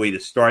pitch at Bowie to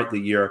start the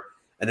year.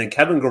 And then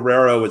Kevin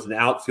Guerrero is an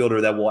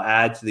outfielder that will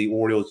add to the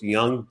Orioles'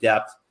 young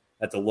depth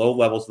at the low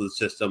levels of the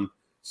system.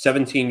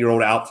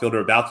 17-year-old outfielder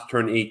about to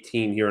turn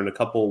 18 here in a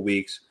couple of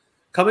weeks,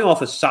 coming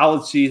off a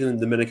solid season in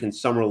the Dominican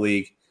Summer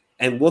League,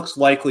 and looks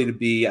likely to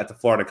be at the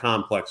Florida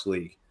Complex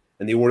League.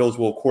 And the Orioles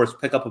will, of course,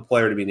 pick up a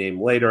player to be named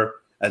later,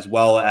 as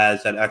well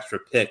as that extra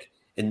pick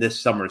in this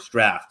summer's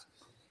draft.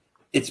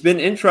 It's been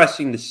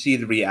interesting to see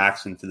the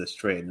reaction to this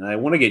trade, and I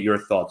want to get your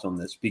thoughts on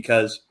this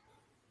because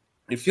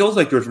it feels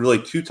like there's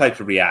really 2 types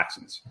of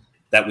reactions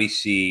that we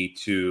see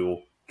to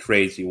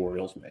trades the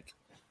Orioles make.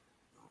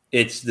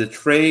 It's the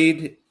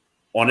trade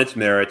on its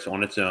merits,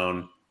 on its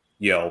own.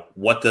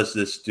 What does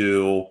this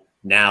do?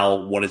 Now,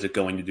 what is it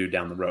going to do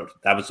down the road?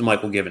 That was the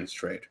Michael Givens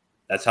trade.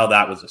 That's how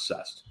that was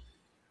assessed.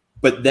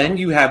 But then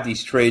you have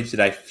these trades that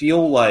I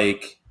feel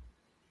like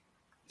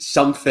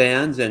some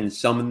fans and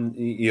some,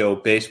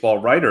 baseball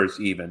writers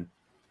even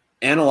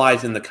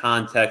analyze in the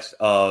context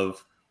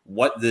of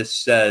what this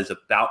says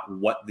about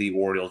what the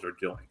Orioles are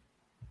doing.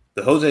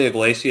 The Jose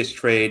Iglesias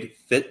trade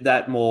fit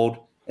that mold,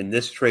 and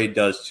this trade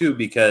does too,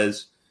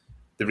 because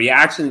the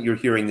reaction that you're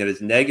hearing that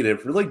is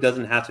negative really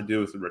doesn't have to do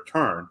with the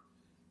return.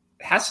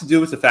 It has to do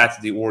with the fact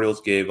that the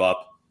Orioles gave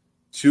up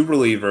 2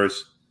 relievers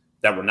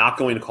that were not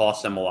going to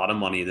cost them a lot of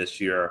money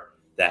this year,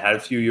 that had a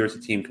few years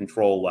of team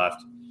control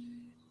left,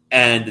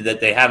 and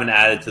that they haven't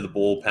added to the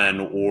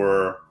bullpen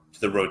or to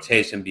the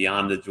rotation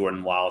beyond the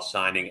Jordan Lyles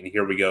signing. And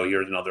here we go.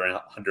 Here's another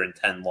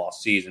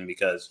 110-loss season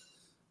because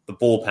the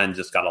bullpen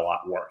just got a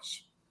lot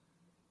worse.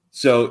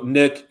 So,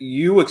 Nick,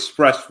 you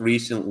expressed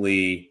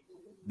recently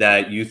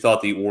that you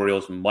thought the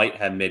Orioles might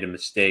have made a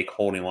mistake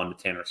holding on to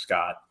Tanner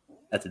Scott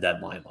at the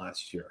deadline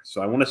last year.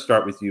 So I want to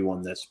start with you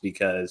on this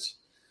because,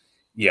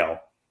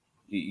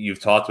 you've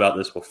talked about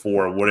this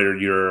before. What are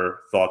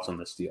your thoughts on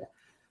this deal?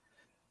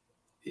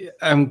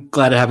 I'm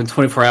glad it happened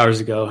 24 hours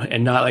ago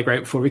and not like right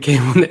before we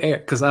came on the air,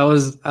 because I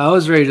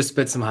was ready to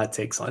spit some hot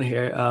takes on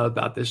here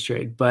about this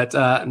trade, but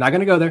I'm not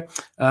going to go there.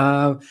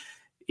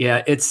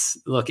 Yeah,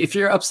 look, if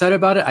you're upset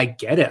about it, I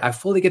get it. I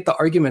fully get the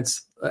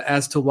arguments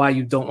as to why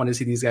you don't want to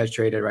see these guys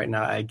traded right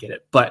now. I get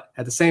it. But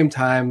at the same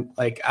time,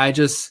 like,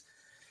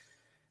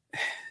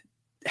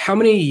 how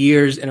many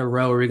years in a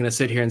row are we going to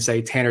sit here and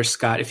say Tanner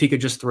Scott, if he could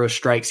just throw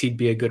strikes, he'd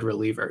be a good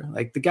reliever?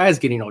 Like, the guy's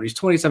getting old. He's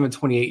 27,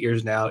 28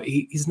 years now.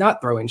 He's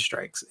not throwing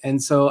strikes.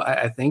 And so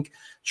I think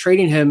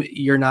trading him,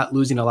 you're not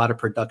losing a lot of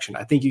production.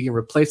 I think you can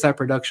replace that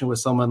production with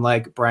someone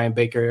like Brian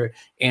Baker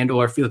and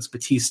or Felix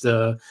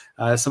Bautista,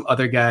 some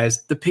other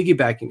guys. The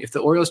piggybacking, if the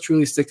Orioles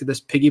truly stick to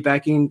this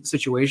piggybacking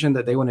situation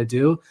that they want to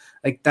do,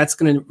 like, that's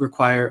going to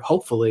require,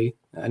 hopefully,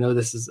 I know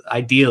this is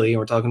ideally, and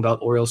we're talking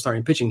about Orioles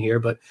starting pitching here,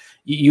 but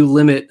you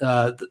limit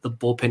the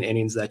bullpen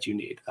innings that you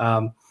need.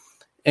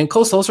 And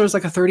Cole Sulser is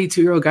like a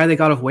 32-year-old guy they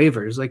got off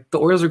waivers. Like, the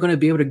Orioles are going to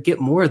be able to get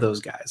more of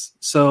those guys.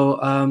 So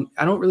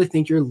I don't really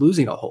think you're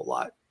losing a whole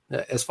lot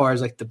as far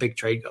as like the big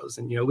trade goes.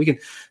 And, we can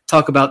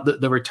talk about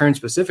the return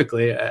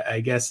specifically,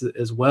 I guess,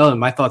 as well. And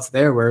my thoughts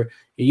there were,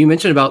 you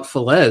mentioned about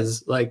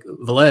Velez, like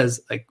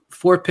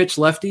 4-pitch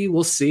lefty.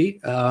 We'll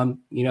see,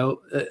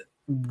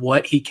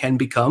 what he can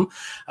become.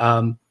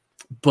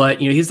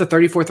 But, he's the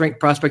 34th ranked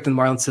prospect in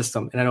the Marlins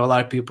system. And I know a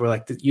lot of people are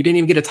like, you didn't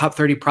even get a top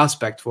 30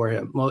 prospect for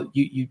him. Well,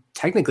 you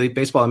technically,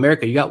 Baseball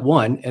America, you got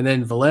one, and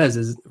then Velez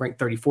is ranked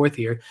 34th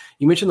here.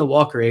 You mentioned the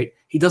walk rate.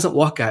 He doesn't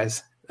walk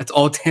guys. That's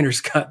all Tanner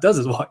Scott does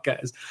is walk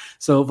guys.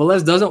 So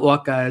Velez doesn't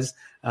walk guys.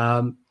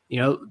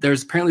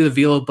 There's apparently the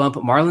velo bump.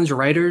 Marlins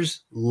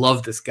writers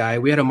love this guy.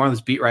 We had a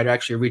Marlins beat writer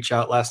actually reach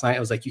out last night. I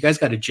was like, you guys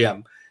got a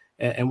gem.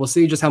 And we'll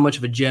see just how much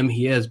of a gem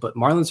he is. But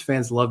Marlins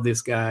fans love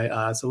this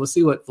guy. So we'll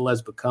see what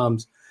Velez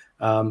becomes.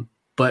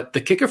 But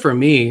the kicker for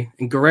me,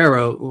 and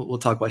Guerrero, we'll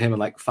talk about him in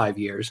like 5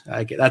 years.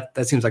 I get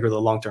that seems like a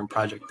really long-term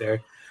project there.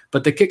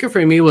 But the kicker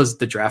for me was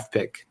the draft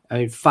pick. I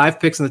mean, 5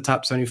 picks in the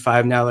top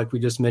 75 now, like we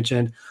just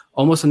mentioned,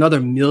 almost another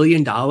 $1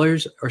 million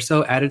or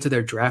so added to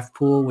their draft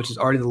pool, which is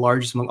already the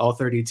largest among all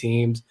 30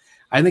 teams.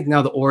 I think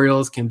now the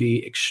Orioles can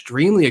be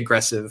extremely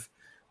aggressive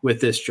with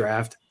this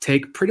draft,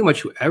 take pretty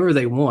much whoever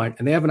they want,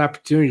 and they have an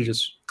opportunity to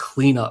just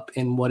clean up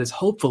in what is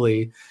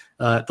hopefully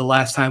the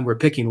last time we're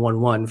picking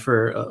 1-1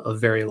 for a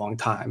very long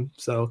time.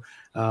 So,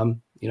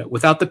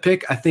 without the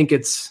pick, I think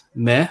it's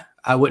meh.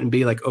 I wouldn't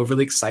be like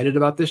overly excited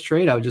about this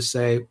trade. I would just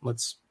say,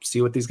 let's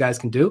see what these guys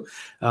can do.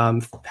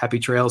 Happy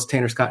trails,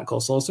 Tanner Scott and Cole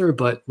Sulser.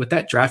 But with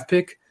that draft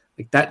pick,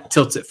 like, that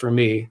tilts it for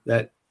me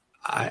that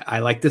I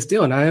like this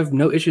deal and I have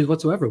no issues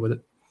whatsoever with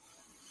it.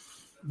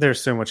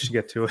 There's so much to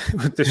get to it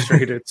with this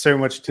trade. It's so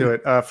much to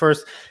it.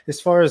 First, as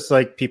far as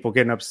like people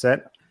getting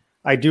upset,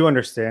 I do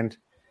understand.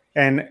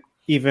 And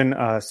even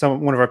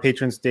one of our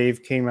patrons,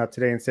 Dave, came out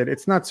today and said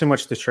it's not so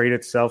much the trade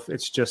itself.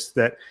 It's just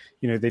that,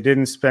 they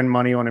didn't spend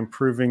money on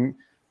improving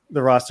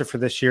the roster for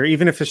this year,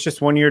 even if it's just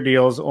 1-year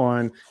deals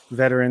on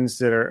veterans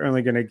that are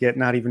only going to get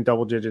not even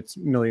double digits,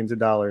 millions of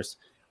dollars.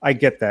 I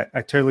get that.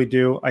 I totally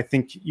do. I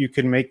think you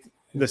can make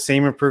the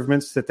same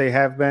improvements that they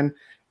have been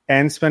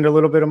and spend a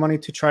little bit of money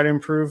to try to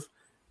improve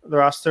the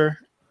roster.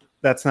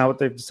 That's not what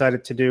they've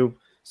decided to do.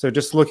 So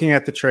just looking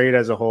at the trade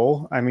as a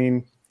whole, I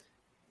mean,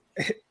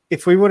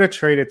 if we would have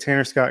traded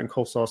Tanner Scott and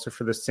Cole Sulser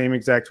for the same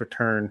exact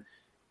return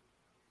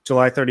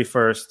July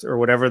 31st or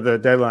whatever the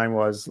deadline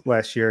was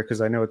last year,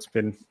 because I know it's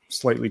been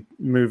slightly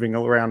moving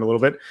around a little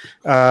bit,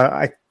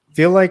 I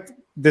feel like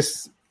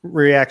this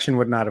reaction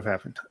would not have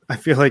happened. I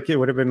feel like it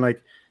would have been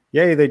like,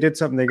 yay, they did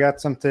something. They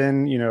got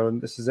something.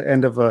 This is the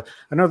end of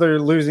another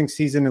losing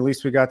season. At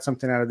least we got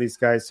something out of these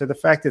guys. So the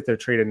fact that they're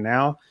traded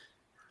now,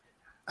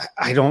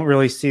 I don't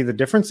really see the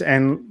difference.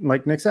 And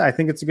like Nick said, I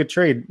think it's a good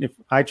trade. If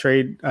I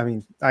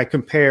I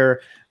compare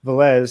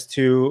Velez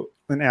to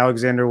an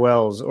Alexander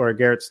Wells or a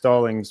Garrett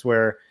Stallings,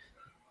 where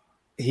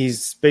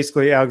he's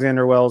basically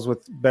Alexander Wells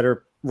with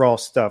better raw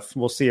stuff.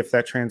 We'll see if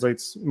that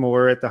translates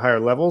more at the higher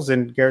levels.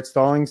 And Garrett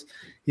Stallings,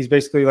 he's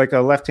basically like a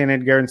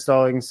left-handed Garrett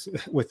Stallings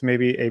with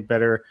maybe a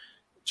better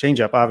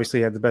changeup. Obviously,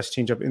 he had the best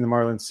changeup in the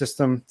Marlins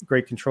system.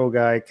 Great control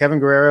guy. Kevin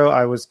Guerrero,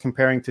 I was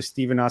comparing to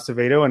Steven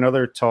Acevedo,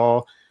 another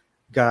tall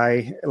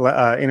guy,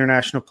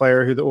 international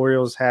player who the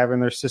Orioles have in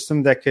their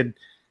system that could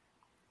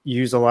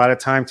use a lot of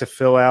time to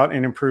fill out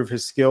and improve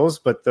his skills,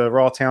 but the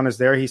raw talent is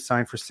there. He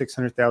signed for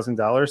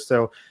 $600,000.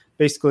 So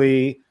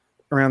basically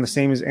around the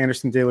same as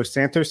Anderson De Los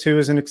Santos, who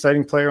is an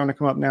exciting player on to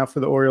come up now for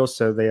the Orioles.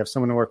 So they have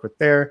someone to work with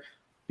there.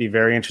 Be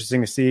very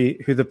interesting to see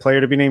who the player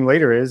to be named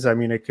later is. I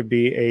mean, it could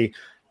be a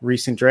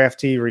recent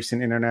draftee,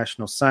 recent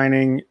international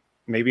signing.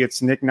 Maybe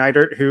it's Nick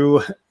Neidert,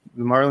 who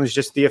the Marlins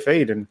just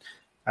DFA'd, and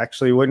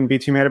actually wouldn't be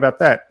too mad about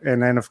that.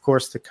 And then, of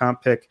course, the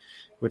comp pick,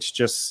 which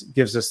just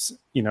gives us,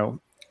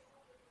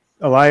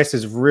 Elias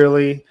is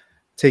really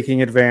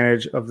taking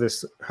advantage of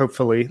this,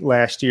 hopefully,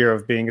 last year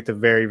of being at the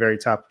very, very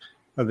top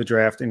of the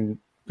draft and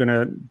going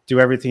to do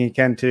everything he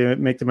can to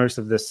make the most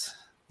of this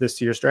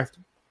year's draft.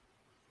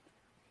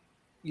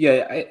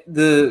 Yeah,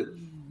 the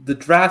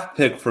draft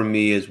pick for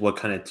me is what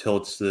kind of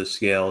tilts the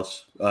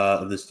scales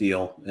of this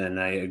deal, and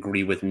I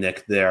agree with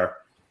Nick there.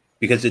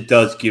 because it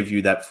does give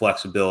you that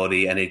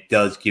flexibility and it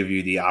does give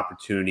you the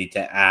opportunity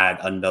to add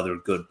another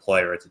good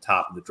player at the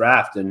top of the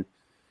draft. And,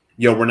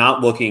 we're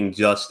not looking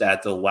just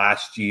at the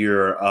last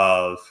year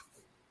of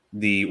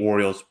the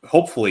Orioles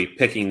hopefully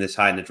picking this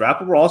high in the draft,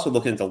 but we're also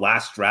looking at the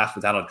last draft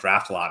without a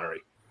draft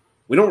lottery.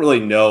 We don't really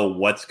know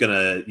what's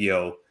going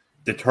to,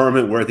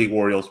 determine where the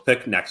Orioles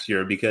pick next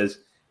year, because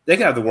they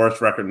could have the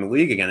worst record in the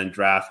league again and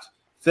draft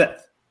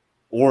 5th,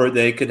 or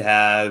they could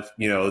have,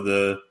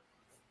 the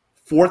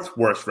 4th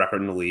worst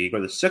record in the league or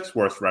the 6th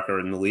worst record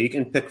in the league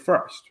and pick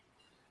first.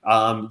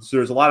 So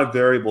there's a lot of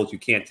variables you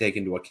can't take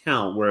into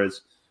account, whereas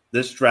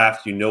this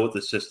draft, what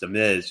the system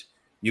is.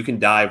 You can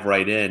dive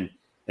right in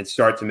and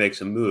start to make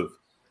some move.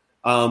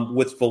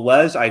 With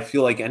Velez, I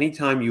feel like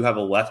anytime you have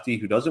a lefty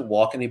who doesn't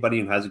walk anybody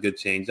and has a good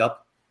changeup,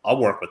 I'll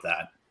work with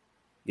that.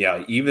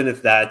 Yeah, even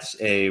if that's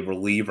a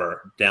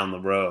reliever down the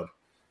road,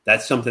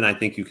 that's something I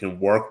think you can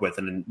work with.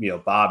 And,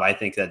 Bob, I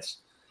think that's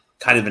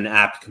kind of an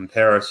apt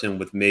comparison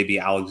with maybe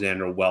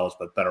Alexander Wells,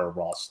 but better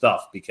raw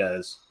stuff,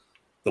 because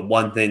the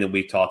one thing that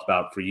we've talked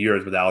about for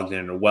years with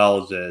Alexander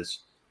Wells is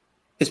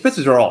his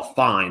pitches are all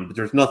fine, but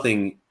there's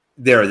nothing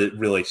there that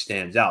really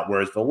stands out,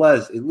 whereas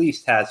Velez at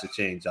least has a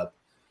changeup.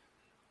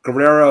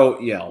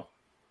 Guerrero,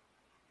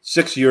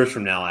 6 years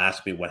from now,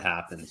 ask me what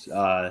happens.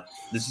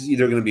 This is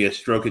either going to be a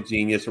stroke of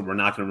genius or we're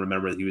not going to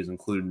remember that he was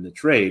included in the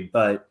trade.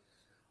 But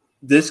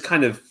this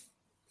kind of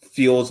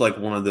feels like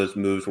one of those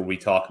moves where we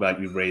talk about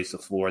you raise the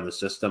floor of the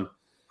system.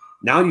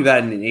 Now you've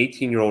had an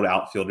 18-year-old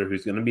outfielder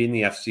who's going to be in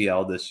the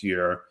FCL this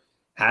year,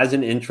 has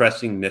an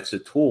interesting mix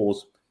of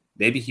tools.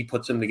 Maybe he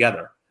puts them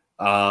together.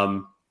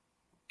 And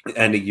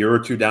a year or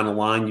two down the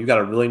line, you got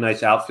a really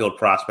nice outfield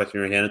prospect in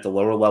your hand at the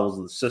lower levels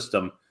of the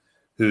system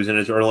who's in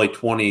his early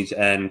 20s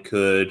and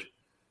could,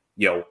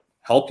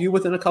 help you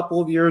within a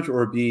couple of years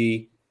or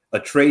be a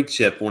trade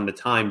chip when the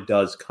time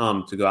does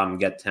come to go out and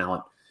get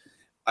talent.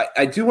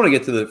 I do want to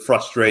get to the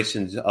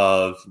frustrations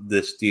of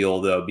this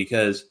deal, though,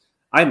 because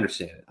I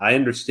understand it. I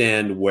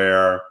understand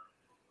where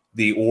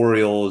the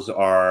Orioles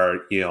are,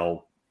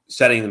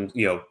 setting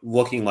them,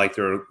 looking like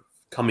they're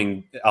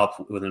coming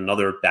up with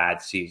another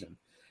bad season.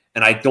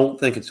 And I don't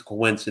think it's a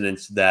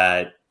coincidence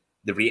that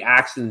the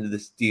reaction to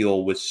this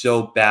deal was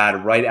so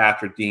bad right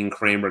after Dean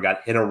Kramer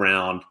got hit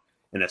around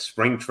in a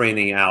spring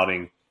training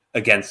outing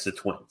against the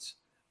Twins.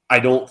 I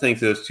don't think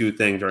those two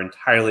things are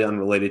entirely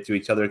unrelated to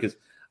each other, because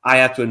I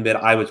have to admit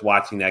I was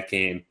watching that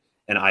game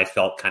and I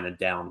felt kind of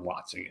down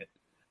watching it.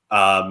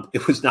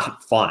 It was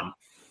not fun.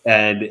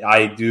 And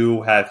I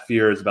do have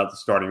fears about the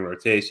starting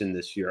rotation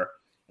this year.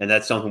 And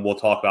that's something we'll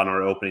talk about on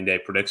our opening day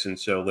prediction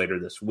show later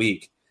this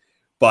week.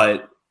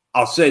 But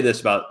I'll say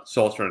this about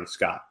Sulzer and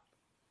Scott.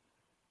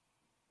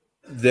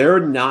 Their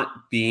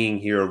not being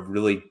here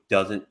really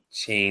doesn't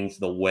change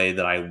the way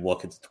that I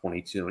look at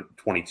the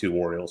 22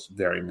 Orioles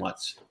very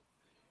much.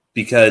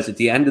 Because at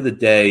the end of the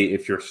day,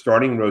 if your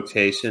starting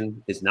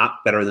rotation is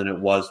not better than it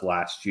was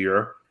last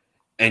year,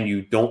 and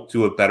you don't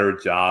do a better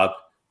job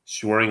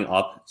shoring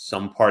up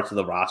some parts of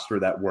the roster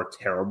that were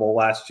terrible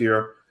last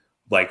year,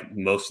 like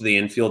most of the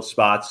infield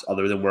spots,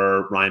 other than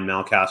where Ryan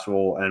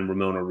Mountcastle and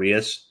Ramon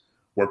Arias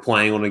were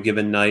playing on a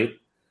given night,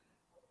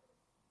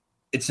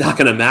 it's not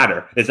going to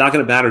matter. It's not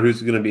going to matter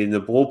who's going to be in the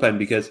bullpen,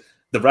 because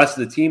the rest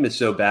of the team is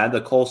so bad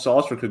that Cole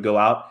Sulzer could go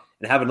out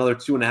and have another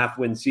 2.5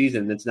 win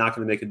season. And it's not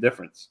going to make a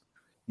difference.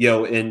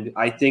 And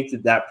I think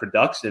that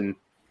production,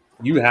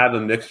 you have a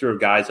mixture of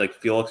guys like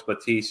Felix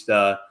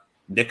Bautista,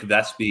 Nick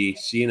Vespi,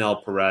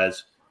 Cionel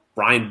Perez,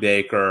 Brian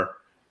Baker,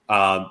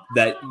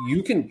 that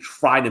you can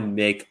try to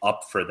make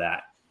up for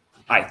that,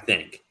 I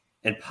think,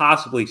 and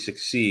possibly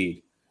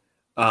succeed.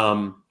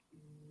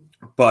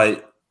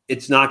 But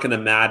it's not going to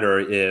matter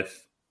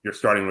if your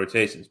starting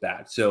rotation is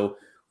bad. So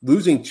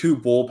losing 2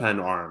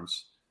 bullpen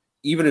arms,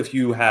 even if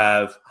you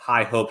have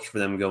high hopes for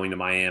them going to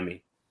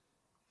Miami,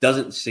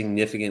 doesn't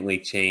significantly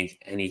change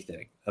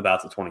anything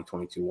about the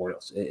 2022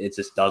 Orioles. It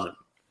just doesn't.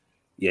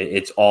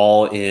 It's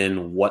all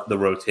in what the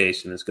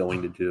rotation is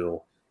going to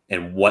do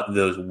and what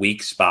those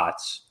weak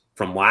spots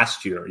from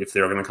last year, if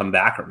they're going to come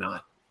back or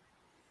not.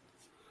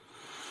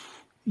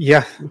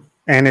 Yeah.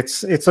 And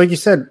it's like you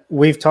said,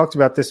 we've talked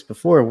about this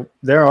before.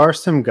 There are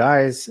some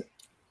guys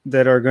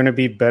that are going to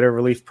be better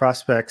relief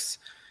prospects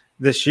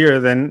this year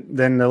than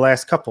the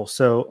last couple.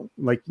 So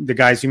like the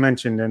guys you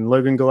mentioned, and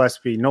Logan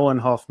Gillespie, Nolan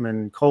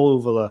Hoffman,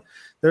 Cole Uvala,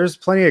 there's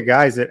plenty of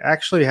guys that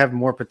actually have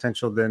more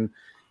potential than,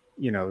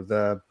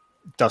 the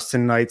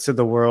Dustin Knights of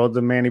the world,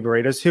 the Manny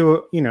Barretas,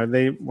 who,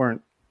 they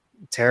weren't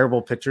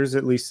terrible pitchers,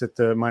 at least at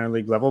the minor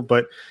league level,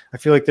 but I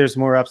feel like there's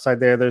more upside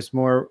there. There's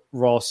more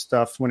raw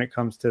stuff when it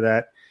comes to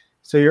that.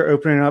 So you're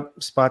opening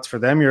up spots for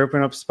them. You're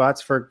opening up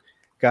spots for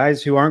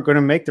guys who aren't going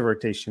to make the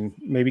rotation.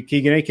 Maybe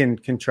Keegan Aiken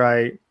can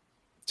try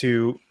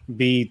to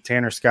be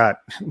Tanner Scott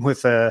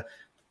with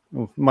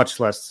much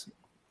less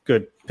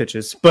good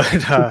pitches,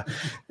 but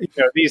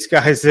these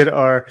guys that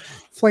are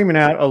flaming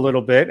out a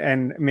little bit,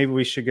 and maybe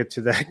we should get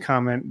to that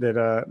comment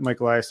that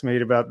Mike Elias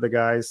made about the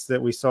guys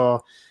that we saw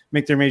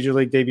make their major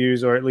league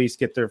debuts, or at least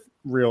get their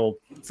real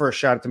first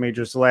shot at the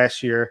majors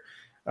last year.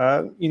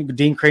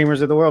 Dean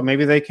Kramers of the world.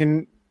 Maybe they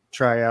can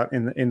try out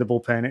in the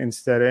bullpen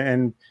instead.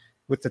 And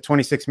with the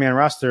 26-man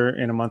roster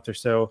in a month or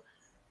so,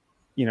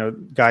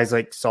 guys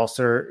like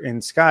Salser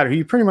and Scott, who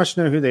you pretty much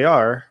know who they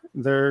are,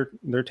 they're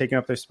taking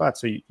up their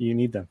spots. So you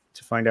need them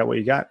to find out what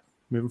you got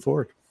moving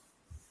forward.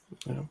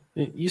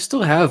 You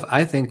still have,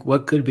 I think,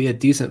 what could be a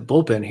decent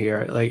bullpen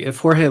here. Like if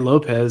Jorge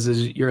Lopez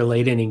is your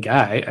late inning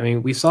guy, I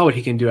mean, we saw what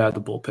he can do out of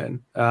the bullpen.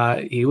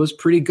 He was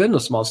pretty good in a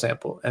small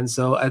sample. And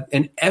so,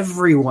 and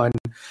everyone,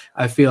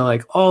 I feel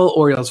like all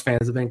Orioles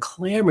fans have been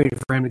clamoring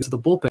for him to get to the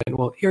bullpen.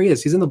 Well, here he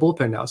is. He's in the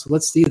bullpen now. So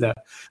let's see that.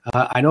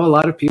 I know a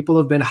lot of people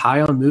have been high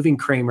on moving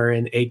Kramer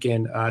and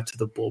Aiken to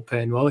the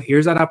bullpen. Well,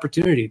 here's that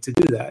opportunity to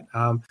do that.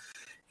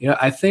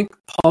 I think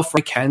Paul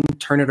Fry can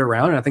turn it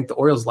around, and I think the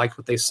Orioles liked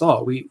what they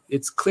saw.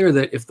 It's clear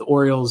that if the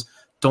Orioles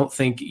don't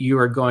think you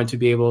are going to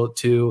be able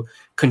to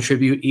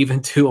contribute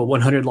even to a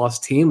 100-loss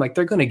team, like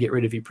they're going to get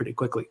rid of you pretty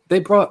quickly. They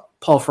brought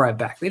Paul Fry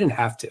back. They didn't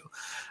have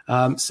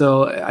to.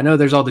 So I know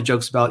there's all the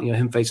jokes about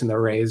him facing the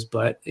Rays,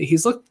 but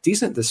he's looked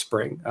decent this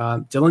spring.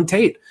 Dylan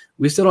Tate,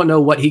 we still don't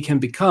know what he can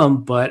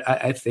become, but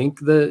I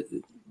think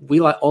we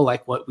all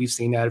like what we've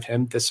seen out of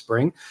him this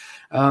spring.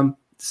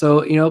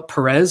 So,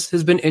 Perez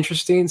has been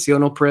interesting.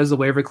 Cionel Perez, the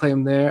waiver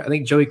claim there. I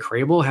think Joey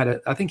Crable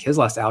I think his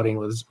last outing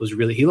was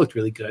really, he looked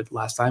really good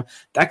last time.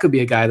 That could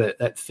be a guy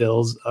that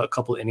fills a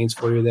couple innings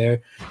for you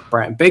there.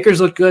 Brian Baker's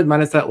looked good,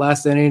 minus that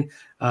last inning.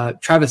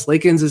 Travis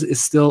Lakins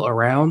is still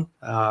around.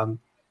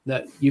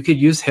 That you could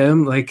use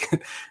him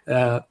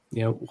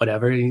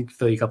whatever, you can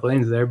fill you a couple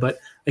innings there, but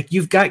like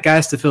you've got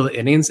guys to fill the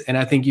innings, and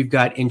I think you've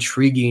got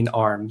intriguing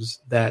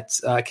arms that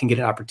can get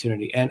an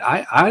opportunity. And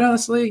I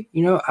honestly,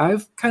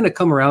 I've kind of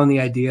come around the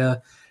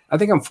idea. I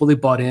think I'm fully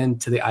bought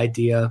into the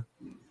idea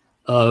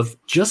of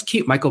just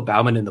keep Michael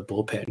Baumann in the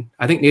bullpen.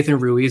 I think Nathan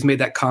Ruiz made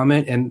that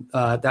comment in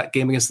that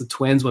game against the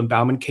Twins when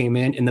Baumann came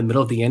in the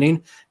middle of the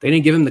inning. They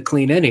didn't give him the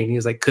clean inning. He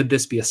was like, could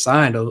this be a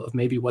sign of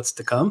maybe what's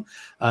to come?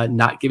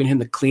 Not giving him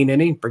the clean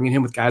inning, bringing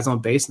him with guys on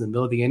base in the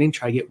middle of the inning,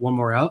 try to get one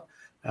more out.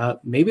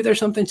 Maybe there's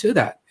something to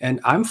that.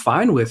 And I'm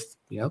fine with,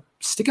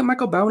 sticking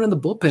Michael Baumann in the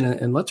bullpen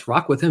and let's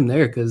rock with him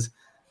there, because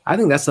I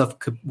think that stuff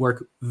could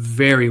work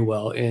very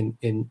well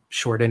in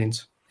short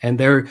innings. And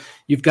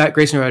you've got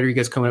Grayson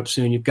Rodriguez coming up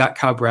soon. You've got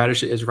Kyle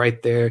Bradish is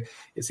right there.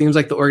 It seems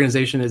like the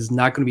organization is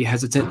not going to be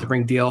hesitant to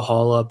bring DL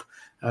Hall up.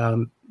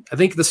 I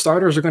think the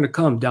starters are going to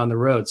come down the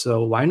road.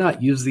 So why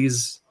not use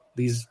these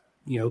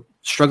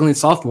struggling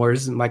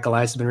sophomores that Mike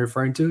Elias has been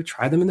referring to?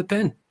 Try them in the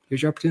pen.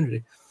 Here's your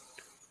opportunity.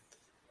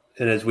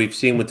 And as we've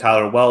seen with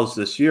Tyler Wells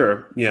this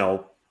year,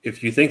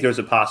 if you think there's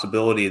a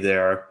possibility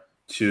there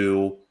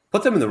to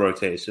put them in the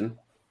rotation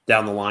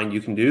down the line,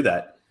 you can do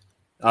that.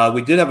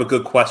 We did have a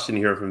good question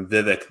here from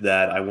Vivek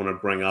that I want to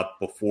bring up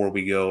before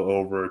we go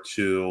over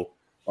to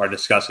our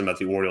discussion about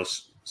the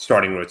Orioles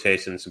starting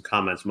rotation. Some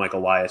comments Mike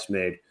Elias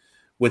made,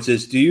 which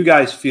is, do you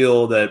guys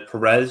feel that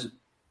Perez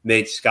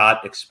made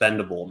Scott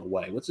expendable in a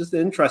way? Which is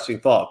the interesting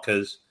thought,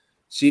 because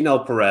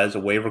Cionel Perez, a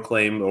waiver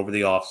claim over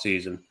the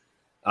offseason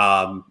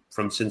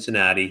from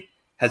Cincinnati,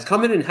 has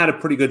come in and had a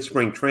pretty good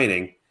spring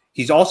training.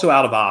 He's also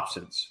out of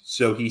options.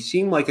 So he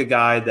seemed like a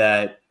guy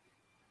that,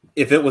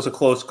 if it was a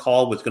close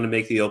call, was going to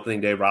make the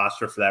opening day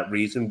roster for that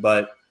reason.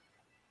 But,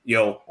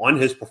 on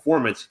his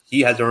performance,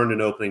 he has earned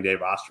an opening day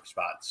roster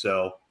spot.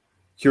 So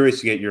curious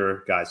to get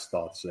your guys'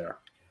 thoughts there.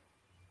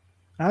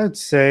 I would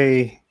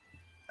say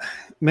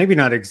maybe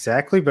not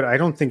exactly, but I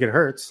don't think it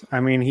hurts. I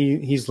mean,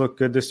 he's looked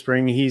good this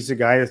spring. He's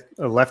a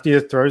lefty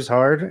that throws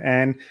hard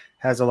and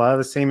has a lot of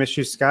the same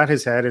issues Scott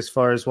has had as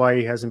far as why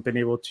he hasn't been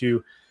able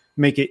to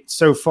make it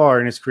so far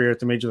in his career at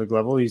the major league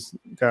level. He's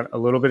got a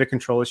little bit of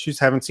control issues.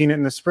 Haven't seen it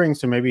in the spring,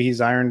 so maybe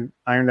he's ironed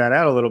that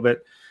out a little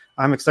bit.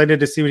 I'm excited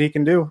to see what he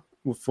can do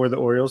for the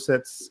Orioles.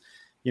 That's,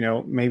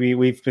 maybe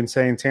we've been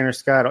saying Tanner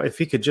Scott, if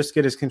he could just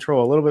get his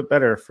control a little bit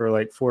better for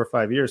like 4 or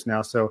 5 years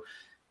now. So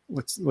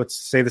let's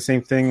say the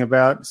same thing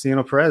about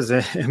Cionel Perez,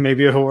 and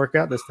maybe it'll work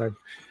out this time.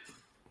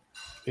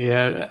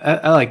 Yeah,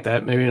 I like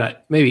that.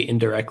 Maybe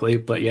indirectly,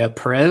 but yeah,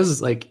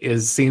 Perez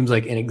seems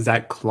like an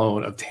exact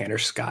clone of Tanner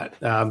Scott.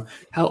 How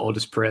old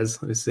is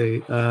Perez? Let me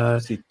see.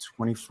 Is he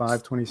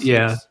 25, 26?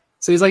 Yeah.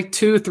 So he's like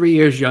 2-3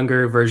 years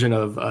younger version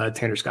of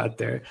Tanner Scott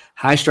there.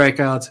 High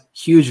strikeouts,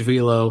 huge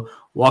velo,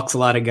 walks a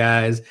lot of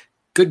guys,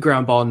 good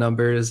ground ball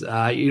numbers.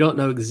 You don't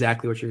know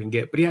exactly what you're going to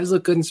get, but he has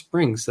looked good in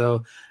spring.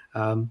 So,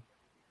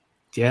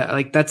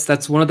 yeah,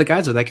 that's one of the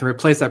guys that can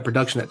replace that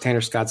production that Tanner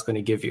Scott's going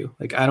to give you.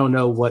 I don't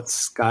know what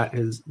Scott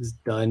has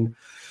done.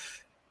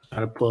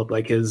 Trying to pull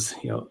up his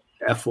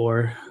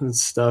F4 and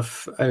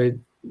stuff.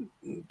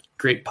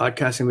 Great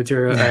podcasting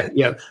material.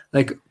 Yeah,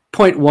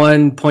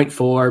 0.1,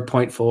 0.4,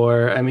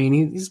 0.4. I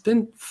mean, he's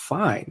been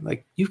fine.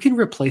 You can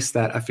replace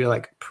that, I feel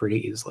like,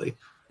 pretty easily.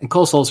 And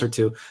Cole Sulser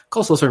too.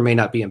 Cole Sulser may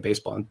not be in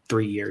baseball in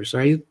 3 years,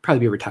 right? He'd probably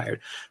be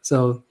retired.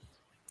 So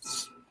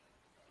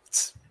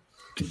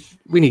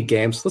we need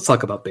games. Let's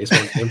talk about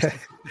baseball games.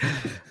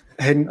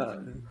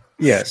 And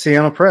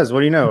Cionel Perez, what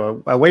do you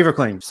know? A waiver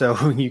claim.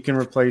 So you can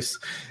replace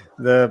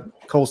the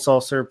Cole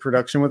Sulser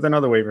production with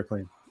another waiver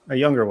claim, a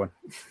younger one.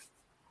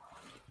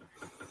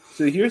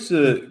 So here's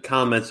the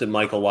comments that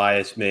Mike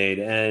Elias made,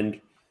 and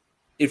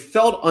it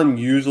felt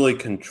unusually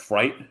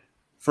contrite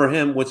for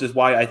him, which is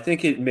why I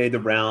think it made the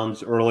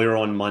rounds earlier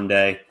on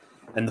Monday.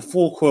 And the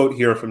full quote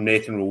here from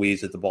Nathan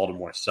Ruiz at the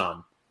Baltimore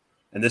Sun.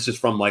 And this is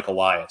from Mike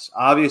Elias.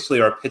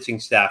 Obviously, our pitching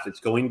staff, it's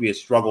going to be a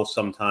struggle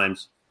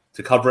sometimes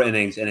to cover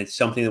innings, and it's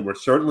something that we're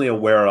certainly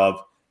aware of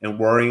and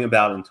worrying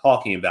about and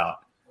talking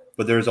about.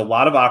 But there's a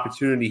lot of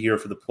opportunity here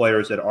for the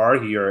players that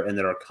are here and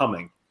that are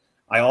coming.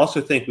 I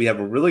also think we have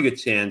a really good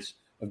chance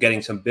of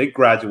getting some big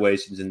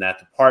graduations in that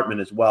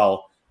department as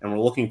well, and we're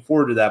looking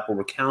forward to that, but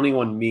we're counting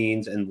on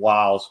Means and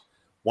Wiles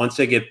once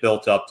they get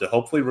built up to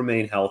hopefully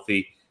remain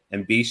healthy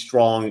and be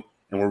strong,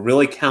 and we're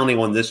really counting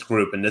on this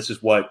group, and this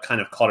is what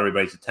kind of caught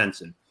everybody's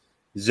attention.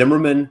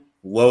 Zimmerman,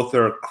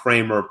 Lothar,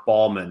 Kramer,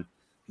 Ballman,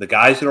 the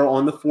guys that are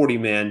on the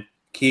 40-man,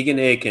 Keegan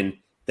Aiken,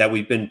 that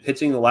we've been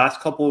pitching the last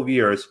couple of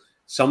years,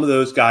 some of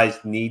those guys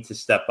need to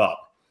step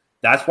up.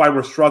 That's why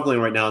we're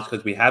struggling right now, is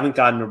because we haven't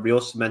gotten a real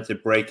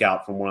cemented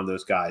breakout from one of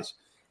those guys.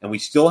 And we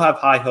still have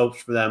high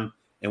hopes for them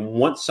and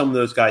want some of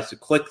those guys to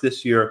click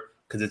this year,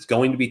 because it's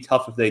going to be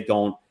tough if they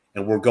don't,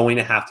 and we're going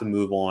to have to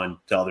move on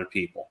to other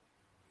people.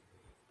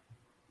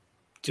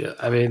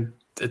 I mean,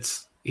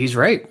 he's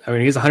right. I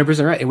mean, he's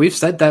 100% right. And we've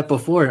said that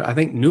before, I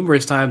think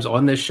numerous times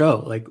on this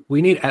show. Like,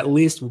 we need at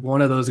least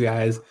one of those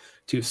guys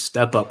to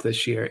step up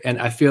this year. And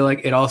I feel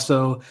like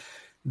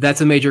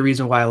that's a major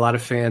reason why a lot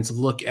of fans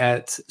look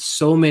at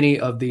so many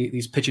of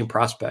these pitching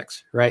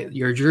prospects, right?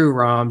 Your Drew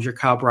Roms, your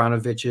Kyle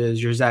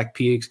Branoviches, your Zach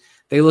Peaks.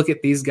 They look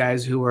at these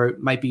guys who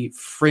might be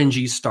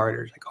fringy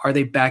starters. Like, are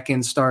they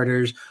back-end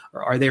starters,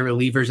 or are they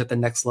relievers at the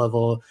next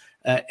level?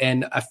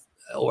 And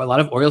a lot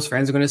of Orioles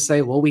fans are going to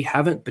say, well, we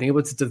haven't been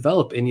able to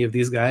develop any of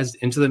these guys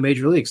into the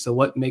major leagues. So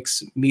what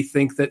makes me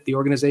think that the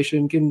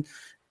organization can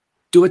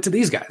do it to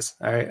these guys?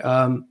 All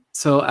right.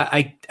 So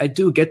I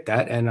do get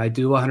that, and I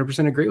do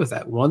 100% agree with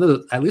that.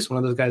 At least one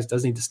of those guys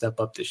does need to step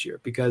up this year,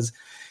 because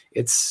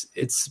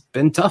it's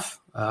been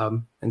tough.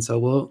 And so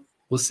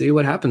we'll see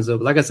what happens, though.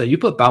 But like I said, you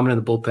put Bauman in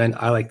the bullpen.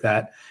 I like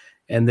that.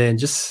 And then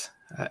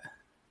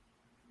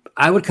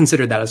I would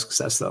consider that a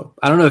success, though.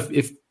 I don't know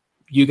if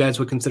you guys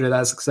would consider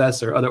that a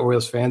success, or other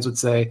Orioles fans would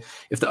say,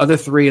 if the other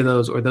three of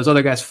those or those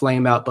other guys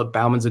flame out, but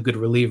Bauman's a good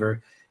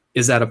reliever,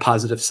 is that a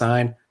positive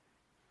sign?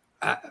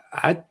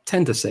 I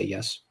tend to say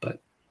yes,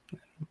 but.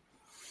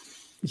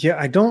 Yeah,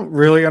 I don't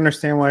really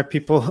understand why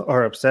people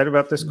are upset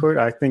about this quote.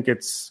 I think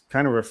it's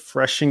kind of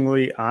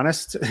refreshingly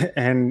honest,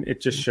 and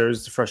it just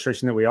shows the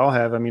frustration that we all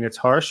have. I mean, it's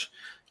harsh,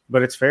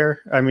 but it's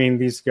fair. I mean,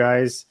 these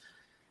guys,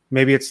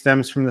 maybe it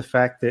stems from the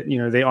fact that,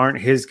 they aren't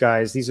his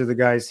guys. These are the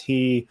guys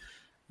he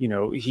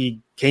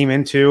came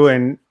into,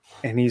 and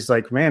he's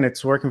like, man,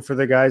 it's working for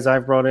the guys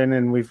I've brought in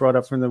and we've brought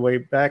up from the way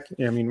back.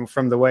 I mean,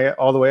 from the way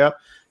all the way up.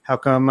 How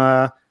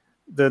come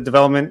the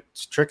development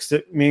tricks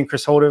that me and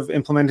Chris Holt have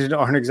implemented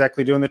aren't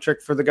exactly doing the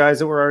trick for the guys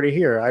that were already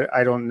here?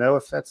 I don't know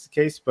if that's the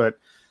case, but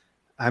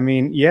I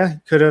mean, yeah,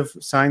 could have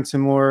signed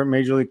some more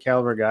major league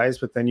caliber guys,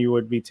 but then you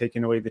would be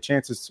taking away the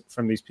chances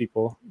from these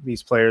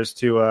players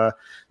to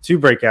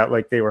break out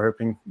like they were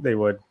hoping they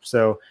would.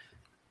 So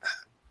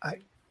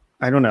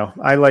I don't know.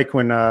 I like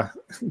when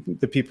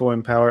the people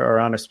in power are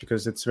honest,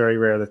 because it's very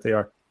rare that they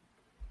are.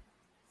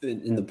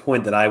 And the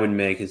point that I would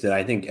make is that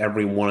I think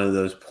every one of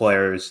those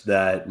players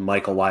that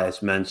Mike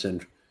Elias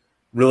mentioned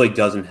really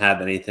doesn't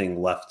have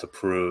anything left to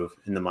prove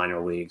in the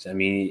minor leagues. I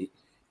mean,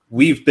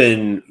 we've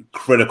been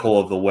critical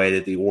of the way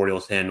that the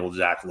Orioles handled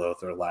Zach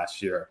Lothar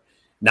last year,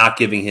 not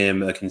giving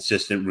him a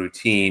consistent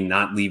routine,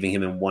 not leaving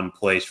him in one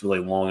place really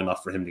long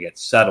enough for him to get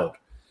settled.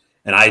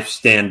 And I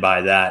stand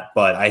by that.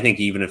 But I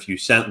think even if you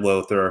sent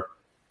Lothar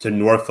to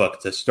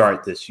Norfolk to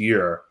start this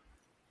year,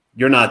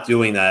 you're not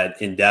doing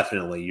that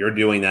indefinitely. You're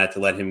doing that to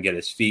let him get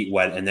his feet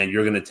wet, and then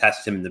you're going to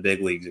test him in the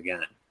big leagues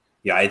again.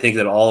 Yeah, I think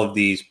that all of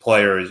these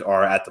players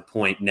are at the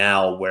point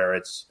now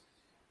where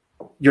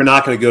you're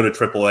not going to go to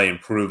AAA and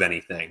prove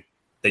anything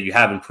that you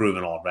haven't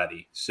proven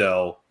already.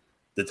 So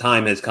the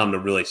time has come to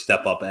really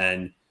step up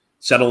and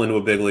settle into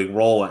a big league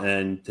role.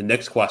 And to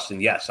Nick's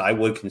question, yes, I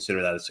would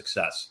consider that a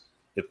success.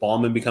 If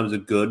Ballman becomes a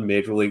good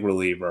major league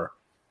reliever,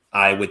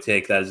 I would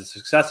take that as a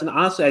success. And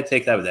honestly, I'd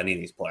take that with any of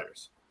these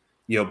players.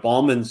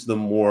 Ballman's the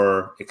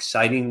more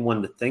exciting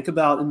one to think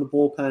about in the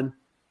bullpen,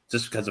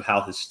 just because of how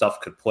his stuff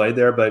could play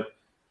there. But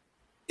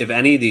if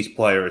any of these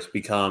players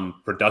become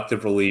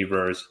productive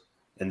relievers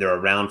and they're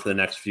around for the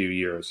next few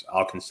years,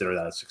 I'll consider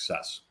that a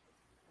success.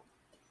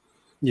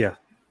 Yeah,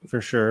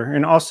 for sure.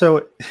 And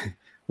also,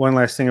 one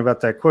last thing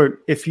about that quote.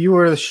 If you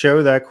were to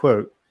show that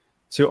quote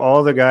to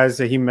all the guys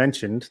that he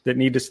mentioned that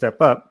need to step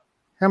up,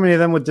 how many of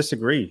them would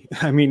disagree?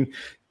 I mean,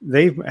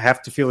 they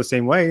have to feel the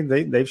same way.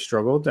 They've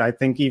struggled. I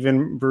think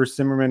even Bruce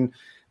Zimmerman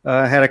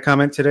had a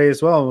comment today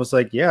as well and was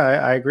like, yeah,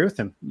 I agree with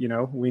him.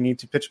 We need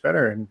to pitch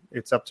better, and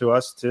it's up to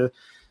us to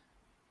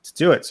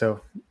do it. So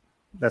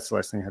that's the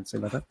last thing I had to say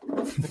about that.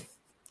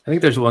 I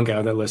think there's one guy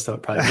on that list that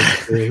would probably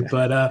disagree,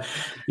 but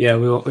yeah,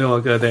 we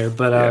won't go there.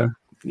 But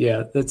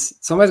Yeah, that's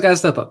somebody's got to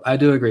step up. I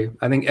do agree.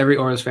 I think every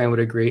Orioles fan would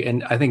agree,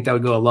 and I think that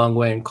would go a long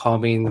way in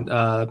calming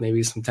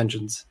maybe some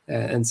tensions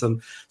and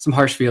some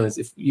harsh feelings.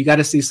 If you got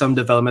to see some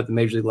development at the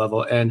major league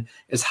level, and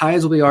as high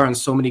as we are on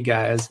so many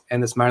guys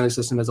and this minor league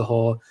system as a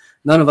whole,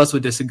 none of us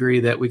would disagree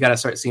that we got to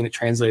start seeing it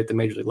translate at the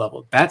major league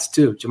level. Bats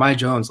too. Jahmai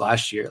Jones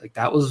last year, like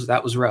that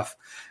was rough.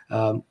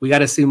 We got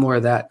to see more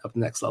of that up the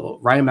next level.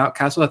 Ryan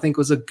Mountcastle, I think,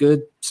 was a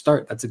good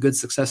start. That's a good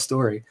success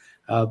story,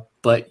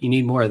 but you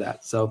need more of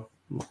that. So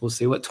we'll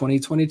see what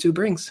 2022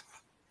 brings.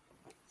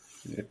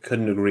 I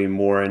couldn't agree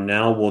more. And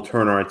now we'll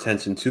turn our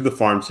attention to the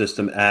farm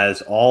system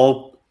as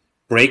all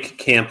break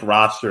camp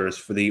rosters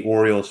for the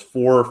Orioles'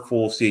 4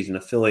 full season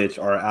affiliates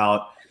are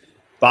out.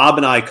 Bob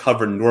and I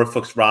covered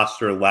Norfolk's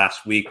roster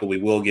last week, but we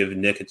will give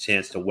Nick a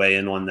chance to weigh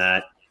in on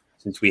that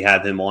since we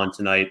have him on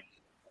tonight.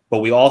 But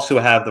we also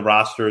have the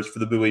rosters for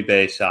the Bowie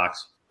Bay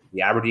Sox,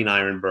 the Aberdeen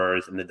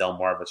Ironbirds, and the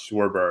Delmarva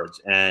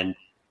Shorebirds. And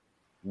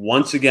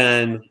once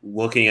again,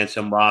 looking at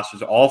some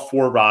rosters, all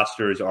 4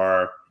 rosters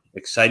are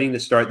exciting to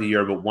start the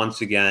year, but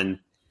once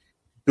again,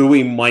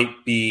 Bowie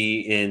might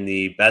be in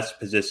the best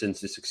positions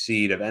to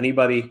succeed of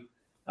anybody,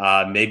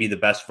 maybe the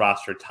best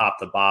roster top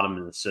to bottom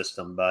in the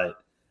system, but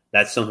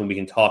that's something we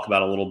can talk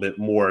about a little bit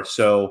more.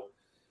 So,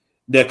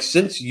 Nick,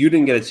 since you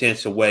didn't get a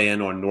chance to weigh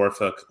in on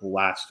Norfolk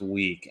last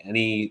week,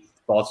 any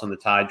thoughts on the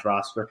Tides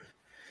roster?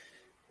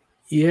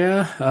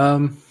 Yeah,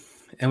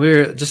 and we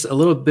were just a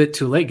little bit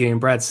too late getting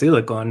Brad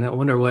Selick on. I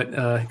wonder what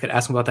could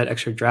ask him about that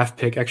extra draft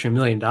pick, extra $1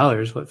 million.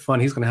 What fun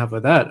he's going to have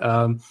with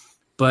that.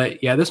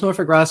 But yeah, this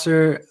Norfolk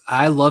roster,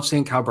 I love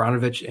seeing Kyle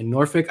Brownovich in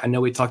Norfolk. I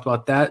know we talked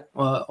about that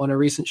on a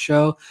recent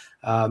show.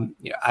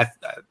 I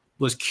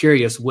was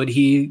curious, would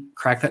he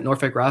crack that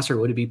Norfolk roster?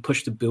 Would he be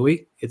pushed to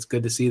Bowie? It's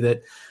good to see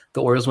that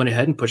the Orioles went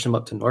ahead and pushed him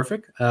up to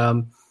Norfolk.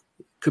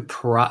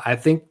 I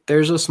think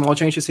there's a small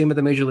chance to see him at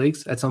the major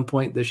leagues at some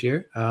point this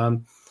year.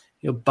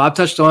 Bob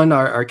touched on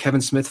our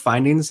Kevin Smith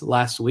findings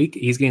last week.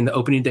 He's getting the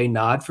opening day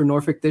nod for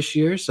Norfolk this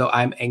year, so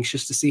I'm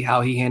anxious to see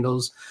how he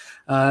handles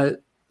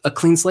a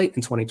clean slate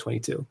in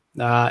 2022.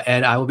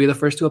 And I will be the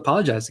first to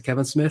apologize to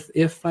Kevin Smith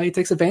if he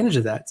takes advantage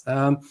of that.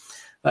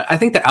 But I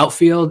think the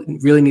outfield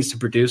really needs to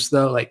produce,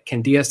 though. Like,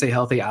 can Diaz stay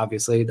healthy?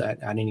 Obviously, I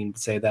didn't even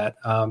say that.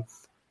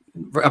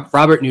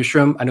 Robert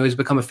Newstrom, I know he's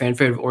become a fan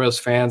favorite of Orioles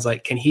fans.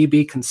 Like, can he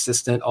be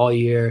consistent all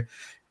year?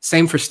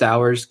 Same for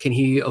Stowers. Can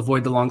he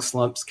avoid the long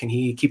slumps? Can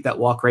he keep that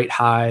walk rate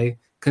high?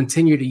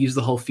 Continue to use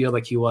the whole field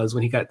like he was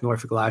when he got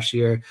Norfolk last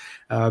year.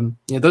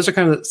 Those are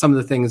kind of some of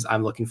the things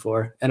I'm looking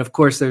for. And of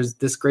course, there's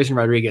this Grayson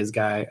Rodriguez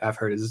guy I've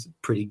heard is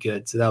pretty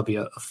good. So that'll be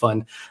a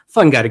fun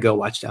guy to go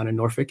watch down in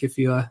Norfolk if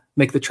you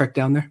make the trek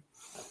down there.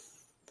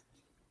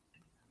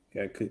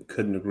 Yeah,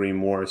 couldn't agree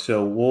more.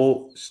 So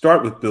we'll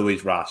start with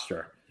Bowie's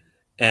roster.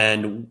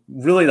 And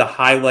really the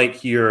highlight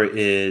here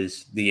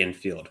is the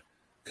infield,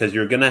 because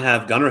you're going to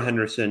have Gunnar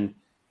Henderson,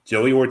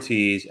 Joey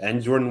Ortiz,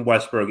 and Jordan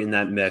Westberg in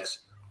that mix,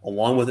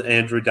 along with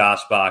Andrew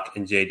Dasbach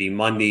and J.D.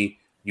 Mundy.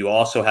 You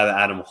also have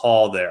Adam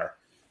Hall there.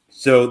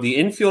 So the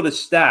infield is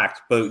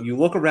stacked, but you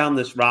look around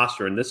this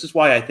roster, and this is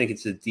why I think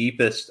it's the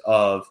deepest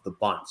of the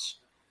bunts.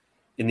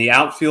 In the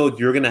outfield,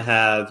 you're going to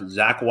have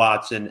Zach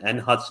Watson and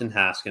Hudson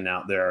Haskin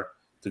out there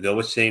to go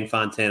with Shane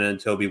Fontana and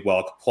Toby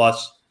Welk,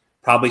 plus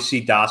probably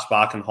see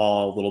Dasbach and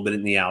Hall a little bit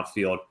in the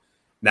outfield.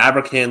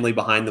 Maverick Hanley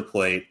behind the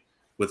plate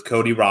with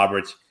Cody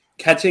Roberts,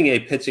 catching a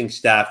pitching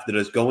staff that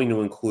is going to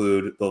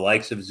include the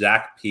likes of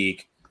Zach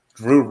Peak,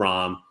 Drew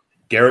Rom,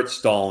 Garrett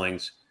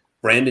Stallings,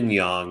 Brandon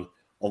Young,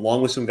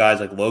 along with some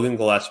guys like Logan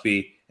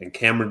Gillespie and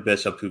Cameron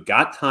Bishop, who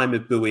got time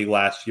at Bowie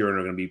last year and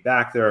are going to be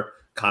back there.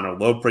 Connor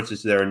Lopritz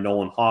is there,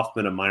 Nolan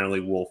Hoffman, a minor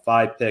league Rule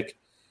 5 pick.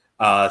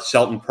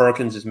 Shelton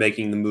Perkins is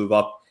making the move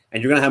up.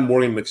 And you're going to have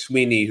Morgan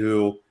McSweeney,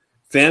 who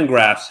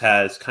Fangraphs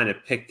has kind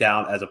of picked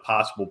out as a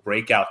possible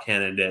breakout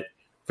candidate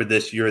for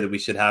this year that we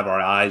should have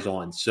our eyes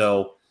on.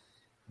 So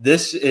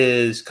this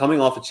is coming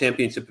off a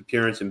championship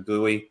appearance in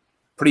Bowie.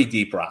 Pretty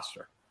deep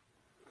roster.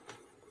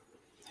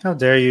 How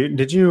dare you?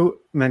 Did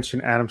you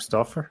mention Adam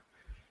Stauffer?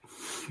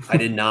 I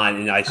did not,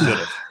 and I should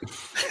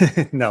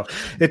have. No,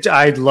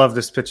 I love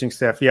this pitching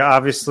staff. Yeah,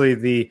 obviously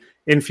the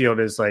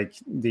infield is like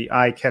the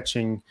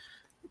eye-catching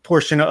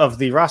portion of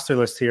the roster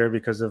list here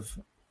because of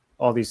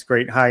all these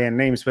great high-end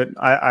names, but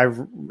I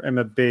am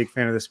a big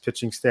fan of this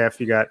pitching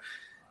staff. You got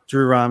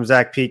Drew Rom,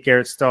 Zach Peak,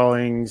 Garrett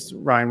Stallings,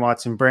 Ryan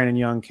Watson, Brandon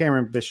Young,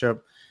 Cameron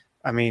Bishop.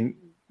 I mean,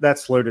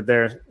 that's loaded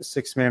there.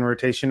 6-man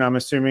rotation, I'm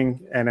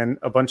assuming, and then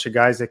a bunch of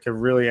guys that could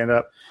really end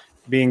up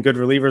being good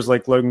relievers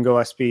like Logan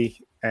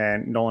Gillespie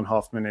and Nolan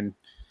Hoffman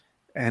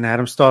and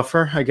Adam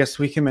Stauffer. I guess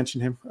we can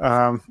mention him.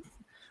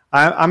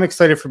 I'm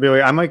excited for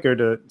Billy. I might go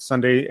to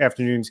Sunday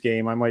afternoon's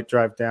game. I might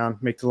drive down,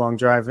 make the long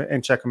drive,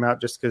 and check him out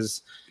just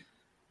because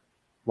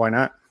why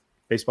not?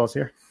 Baseball's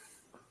here.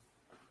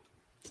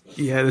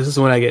 Yeah, this is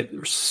when I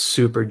get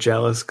super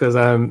jealous because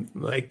I'm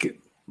like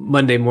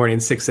Monday morning,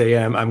 6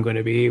 a.m., I'm going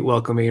to be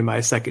welcoming my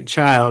second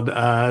child.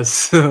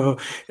 So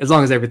as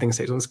long as everything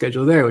stays on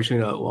schedule there, which we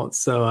know it won't.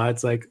 So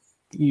it's like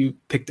you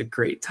picked a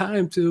great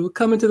time to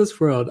come into this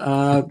world.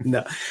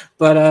 No,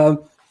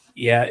 but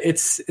Yeah,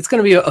 it's going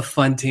to be a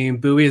fun team.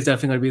 Bowie is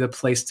definitely going to be the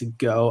place to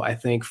go, I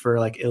think, for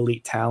like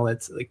elite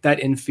talent. Like that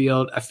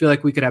infield, I feel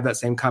like we could have that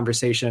same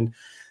conversation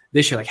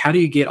this year. Like, how do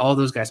you get all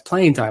those guys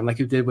playing time like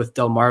you did with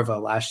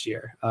Delmarva last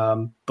year?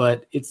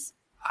 But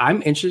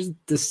I'm interested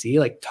to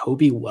see like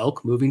Toby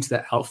Welk moving to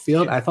the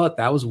outfield. I thought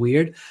that was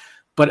weird,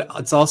 but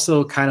it's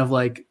also kind of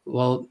like,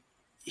 well,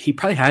 he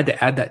probably had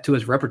to add that to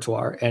his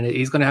repertoire, and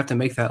he's going to have to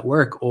make that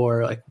work,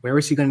 or like, where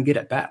is he going to get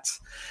at bats?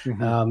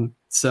 Mm-hmm.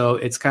 So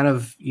it's kind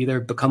of either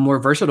become more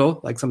versatile,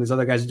 like some of these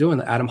other guys are doing,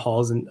 the Adam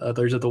Halls and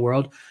others of the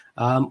world,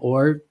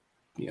 or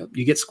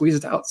you get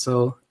squeezed out.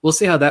 So we'll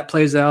see how that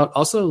plays out.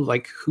 Also,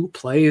 like, who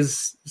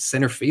plays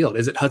center field?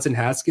 Is it Hudson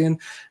Haskin?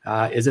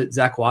 Is it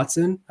Zach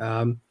Watson?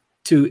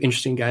 Two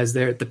interesting guys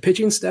there. The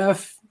pitching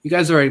staff, you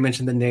guys already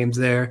mentioned the names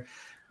there.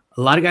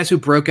 A lot of guys who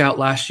broke out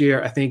last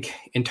year, I think,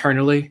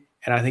 internally.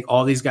 And I think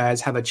all these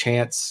guys have a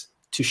chance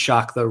to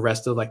shock the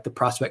rest of like the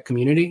prospect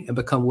community and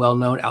become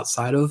well-known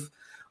outside of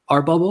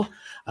our bubble.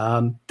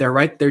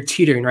 They're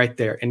teetering right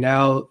there. And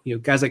now,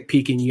 guys like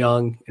Pekin,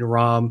 Young, and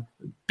Rom,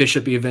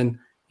 Bishop, even,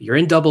 you're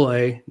in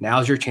AA.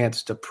 Now's your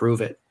chance to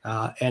prove it.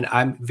 And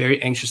I'm very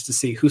anxious to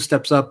see who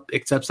steps up,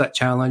 accepts that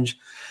challenge,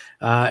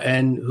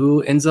 and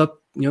who ends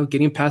up,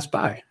 getting passed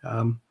by.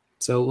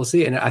 So we'll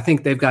see. And I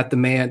think they've got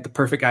the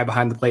perfect guy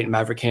behind the plate in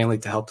Maverick Hanley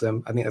to help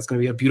them. I think that's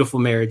going to be a beautiful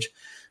marriage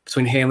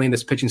between Hanley and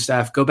this pitching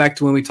staff. Go back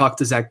to when we talked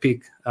to Zach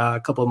Peak a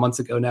couple of months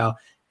ago now,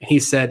 and he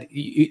said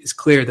it's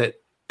clear that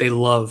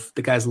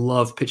the guys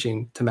love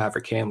pitching to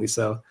Maverick Hanley.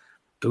 So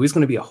Bowie's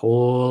going to be a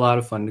whole lot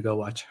of fun to go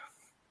watch.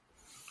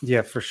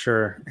 Yeah, for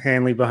sure.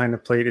 Hanley behind the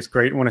plate is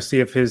great. I want to see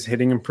if his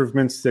hitting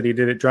improvements that he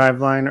did at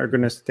Driveline are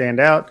going to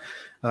stand out.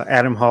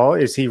 Adam Hall,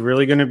 is he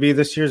really going to be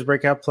this year's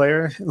breakout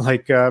player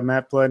like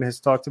Matt Blood has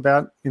talked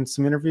about in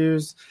some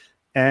interviews?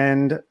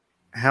 And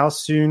how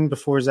soon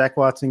before Zach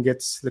Watson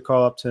gets the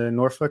call up to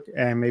Norfolk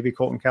and maybe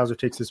Colton Cowser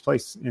takes his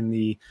place in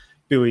the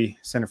Bowie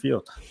center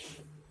field?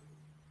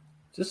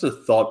 Just a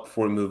thought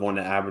before we move on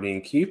to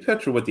Aberdeen. Can you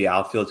picture what the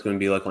outfield is going to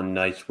be like on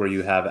nights where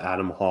you have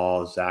Adam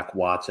Hall, Zach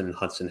Watson, and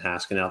Hudson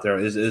Haskin out there?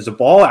 Is the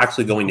ball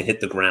actually going to hit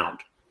the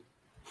ground?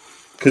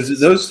 Because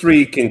those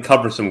three can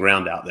cover some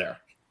ground out there.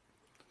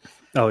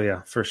 Oh,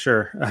 yeah, for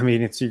sure. I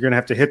mean, you're going to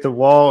have to hit the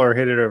wall or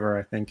hit it over,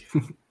 I think.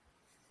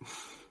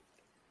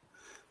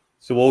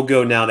 So we'll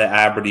go now to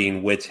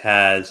Aberdeen, which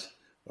has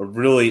a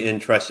really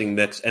interesting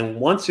mix. And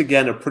once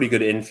again, a pretty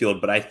good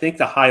infield. But I think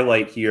the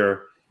highlight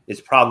here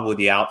is probably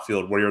the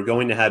outfield, where you're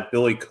going to have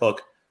Billy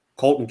Cook,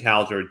 Colton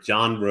Cowser,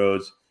 John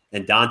Rhodes,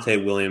 and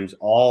Dante Williams,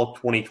 all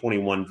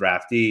 2021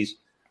 draftees,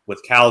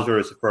 with Cowser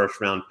as a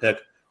first-round pick.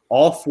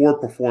 All four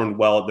performed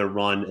well at their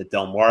run at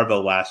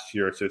Delmarva last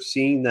year. So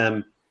seeing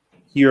them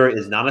here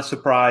is not a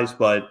surprise,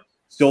 but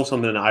still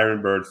something that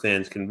Ironbird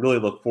fans can really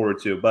look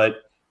forward to.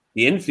 But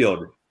the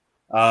infield,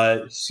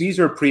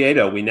 Cesar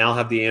Prieto, we now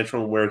have the answer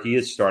on where he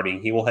is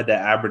starting. He will head to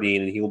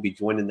Aberdeen, and he will be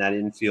joined in that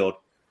infield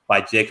by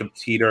Jacob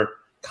Teeter,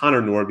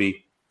 Connor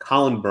Norby,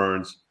 Colin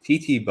Burns,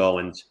 T.T.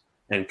 Bowens,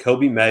 and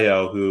Kobe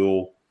Mayo,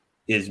 who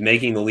is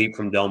making the leap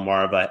from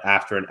Delmarva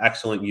after an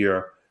excellent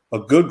year. A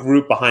good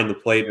group behind the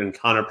plate in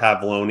Connor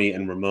Pavoloni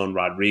and Ramon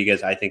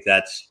Rodriguez. I think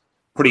that's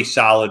pretty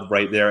solid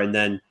right there. And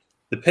then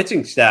the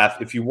pitching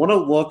staff, if you want to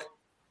look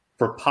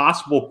for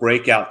possible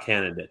breakout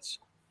candidates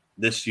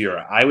this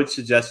year, I would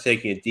suggest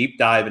taking a deep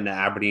dive into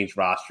Aberdeen's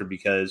roster,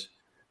 because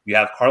you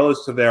have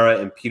Carlos Tavera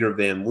and Peter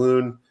Van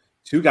Loon,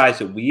 two guys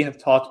that we have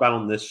talked about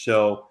on this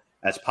show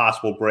as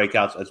possible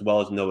breakouts, as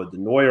well as Noah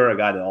Denoyer, a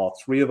guy that all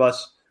three of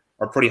us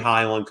are pretty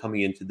high on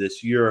coming into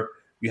this year.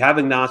 You have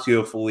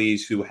Ignacio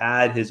Feliz, who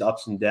had his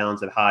ups and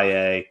downs at high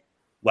A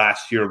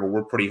last year, but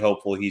we're pretty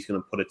hopeful he's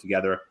going to put it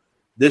together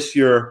this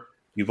year.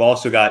 You've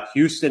also got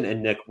Houston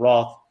and Nick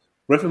Roth,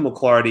 Griffin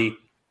McClarty,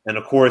 and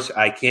of course,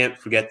 I can't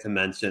forget to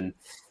mention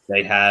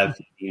they have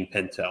Dean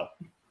Pinto.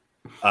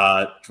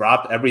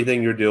 Drop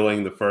everything you're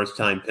doing the first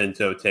time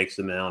Pinto takes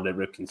the mound at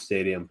Ripken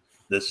Stadium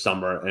this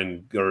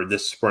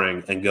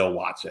spring and go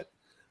watch it.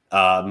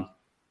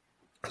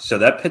 So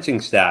that pitching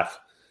staff,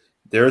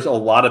 there's a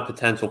lot of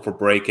potential for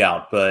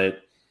breakout,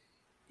 but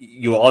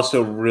you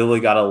also really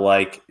got to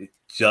like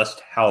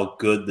just how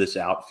good this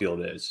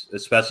outfield is,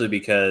 especially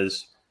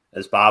because,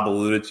 as Bob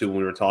alluded to when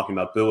we were talking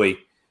about Bowie,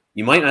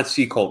 you might not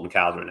see Colton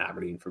Cowser in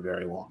Aberdeen for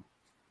very long.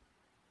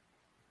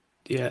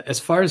 Yeah, as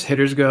far as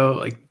hitters go,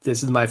 like,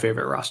 this is my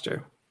favorite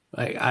roster.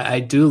 Like, I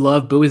do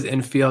love Bowie's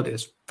infield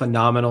is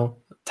phenomenal.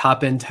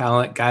 Top end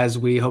talent, guys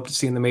we hope to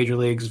see in the major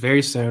leagues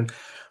very soon.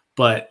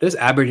 But this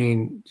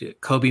Aberdeen,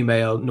 Kobe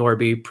Mayo,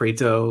 Norby,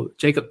 Prieto,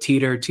 Jacob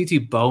Teeter, T.T.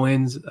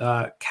 Bowens,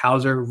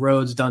 Cowser,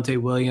 Rhodes, Dante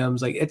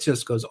Williams, like, it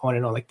just goes on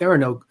and on. Like, there are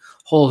no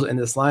holes in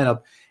this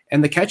lineup.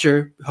 And the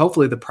catcher,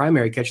 hopefully the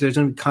primary catcher, there's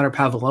going to be Connor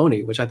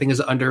Pavoloni, which I think is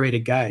an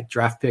underrated guy.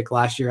 Draft pick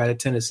last year out of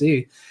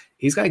Tennessee.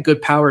 He's got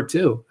good power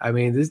too. I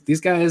mean,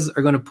 these guys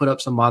are going to put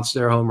up some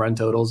monster home run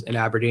totals in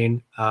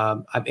Aberdeen.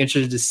 I'm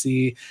interested to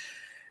see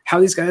how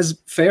these guys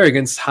fare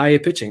against high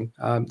pitching.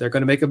 They're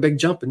going to make a big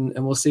jump, and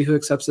we'll see who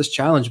accepts this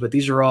challenge. But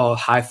these are all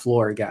high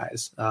floor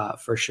guys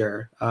for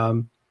sure.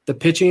 The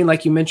pitching,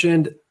 like you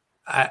mentioned,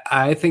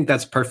 I think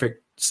that's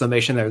perfect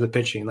summation there of the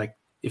pitching. Like,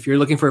 if you're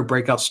looking for a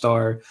breakout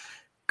star,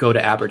 go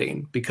to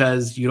Aberdeen,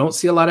 because you don't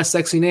see a lot of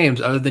sexy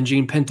names other than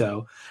Gene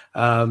Pinto.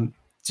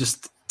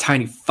 Just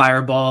tiny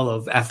fireball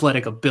of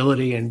athletic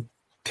ability and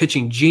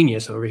pitching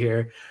genius over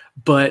here.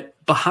 But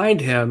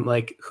behind him,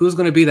 like, who's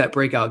going to be that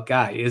breakout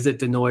guy? Is it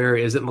Denoyer?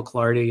 Is it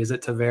McClarty? Is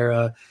it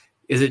Tavera?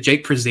 Is it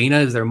Jake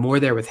Prezina? Is there more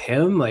there with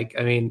him? Like,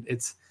 I mean,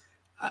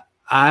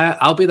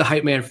 I'll be the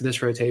hype man for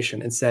this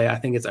rotation and say I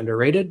think it's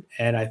underrated,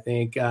 and I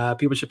think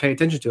people should pay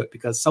attention to it,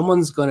 because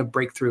someone's going to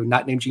break through,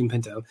 not named Gene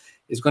Pinto,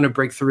 is going to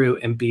break through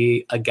and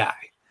be a guy.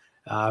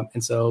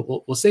 And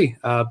so we'll see.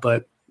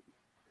 But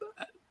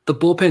the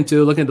bullpen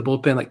too, looking at the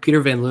bullpen, like Peter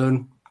Van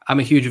Loon, I'm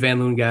a huge Van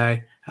Loon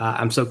guy.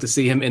 I'm stoked to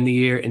see him in the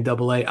year in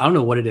Double A. I don't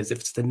know what it is. If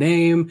it's the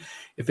name,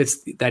 if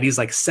it's that he's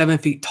like 7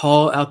 feet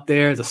tall out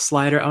there, the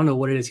slider, I don't know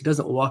what it is. He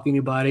doesn't walk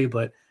anybody,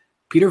 but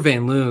Peter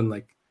Van Loon,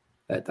 like,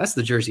 that's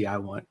the jersey I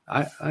want.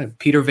 I'm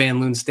Peter Van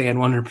Loon stand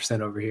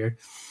 100% over here.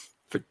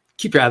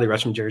 Keep your Adley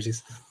Rutschman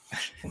jerseys.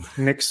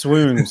 Nick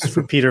swoons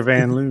for Peter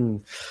Van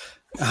Loon.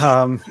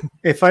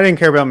 If I didn't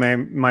care about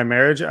my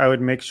marriage, I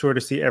would make sure to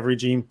see every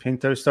Gene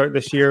Pinto start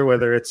this year,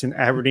 whether it's in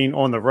Aberdeen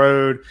on the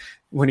road,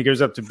 when he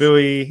goes up to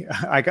Bowie.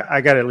 I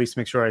got to at least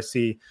make sure I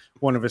see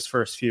one of his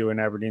first few in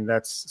Aberdeen.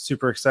 That's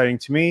super exciting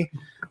to me.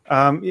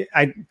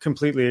 I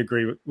completely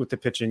agree with the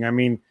pitching. I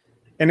mean,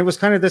 and it was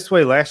kind of this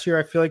way last year,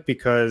 I feel like,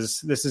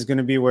 because this is going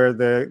to be where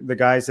the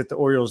guys that the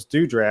Orioles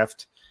do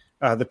draft,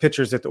 the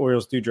pitchers that the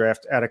Orioles do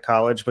draft out of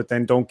college, but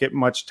then don't get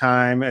much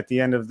time at the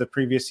end of the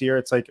previous year.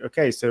 It's like,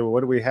 okay, so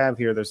what do we have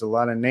here? There's a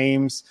lot of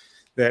names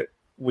that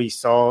we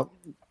saw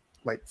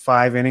like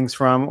 5 innings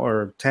from,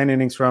 or 10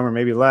 innings from, or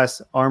maybe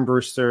less.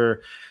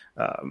 Armbruster,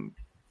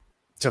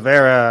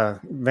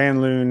 Tavera,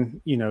 Van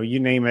Loon, you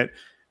name it.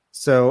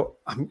 So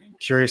I'm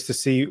curious to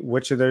see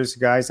which of those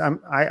guys.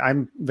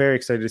 I'm very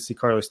excited to see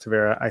Carlos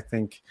Tavera. I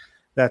think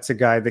that's a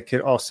guy that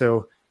could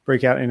also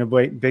break out in a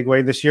big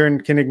way this year.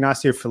 And can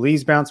Ignacio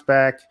Feliz bounce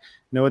back?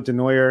 Noah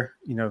Denoyer,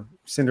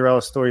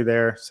 Cinderella story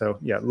there. So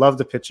yeah, love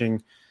the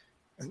pitching,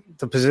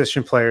 the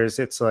position players.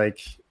 It's like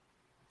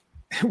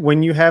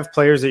when you have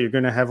players that you're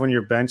going to have on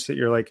your bench that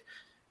you're like,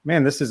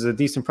 man, this is a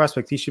decent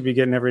prospect. He should be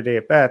getting every day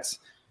at bats.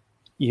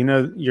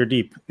 You're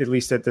deep, at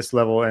least at this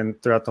level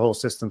and throughout the whole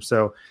system.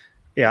 So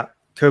yeah,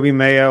 Kobe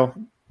Mayo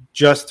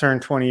just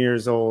turned 20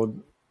 years old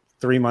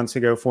 4 months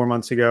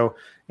ago,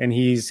 and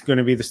he's going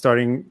to be the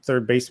starting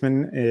third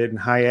baseman in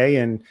High A,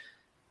 and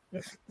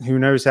who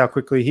knows how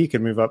quickly he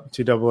could move up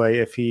to Double A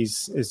if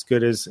he's as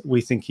good as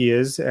we think he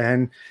is.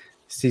 And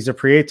Cesar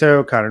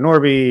Prieto, Connor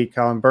Norby,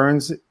 Colin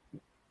Burns.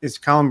 Is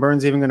Colin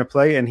Burns even going to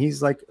play? And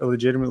he's like a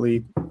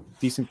legitimately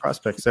decent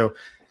prospect. So,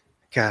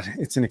 God,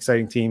 it's an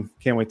exciting team.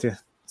 Can't wait to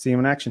see him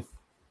in action.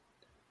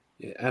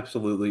 Yeah,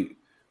 absolutely.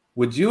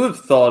 Would you have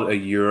thought a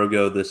year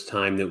ago this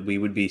time that we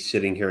would be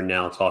sitting here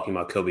now talking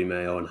about Kobe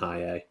Mayo in High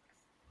A?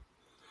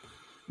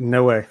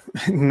 No way.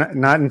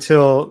 Not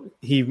until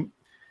I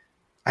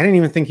didn't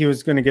even think he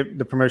was going to get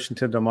the promotion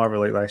to Delmarva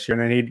late last year.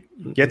 And then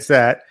he gets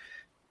that,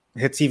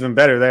 hits even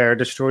better there,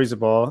 destroys the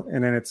ball.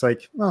 And then it's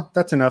like, well,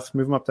 that's enough.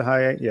 Move him up to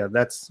High A. Yeah,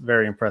 that's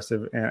very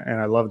impressive.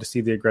 And I love to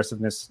see the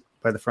aggressiveness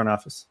by the front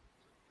office.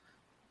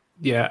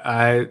 Yeah,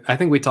 I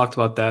think we talked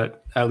about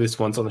that at least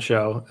once on the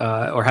show,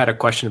 or had a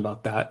question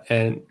about that,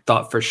 and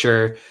thought for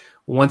sure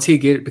once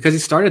because he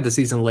started the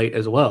season late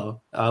as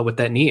well with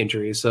that knee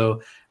injury.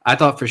 So I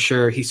thought for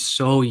sure he's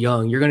so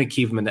young. You're going to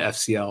keep him in the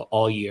FCL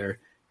all year.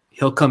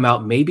 He'll come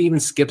out, maybe even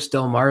skips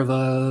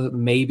Delmarva,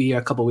 maybe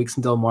a couple weeks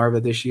in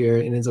Delmarva this year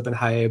and ends up in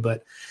High A.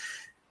 But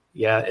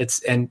yeah,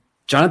 and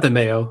Jonathan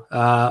Mayo,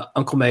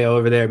 Uncle Mayo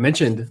over there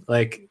mentioned,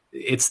 like,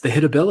 it's the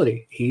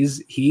hitability.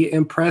 He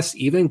impressed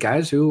even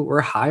guys who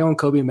were high on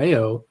Kobe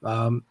Mayo.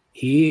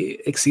 He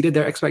exceeded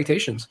their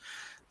expectations.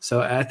 So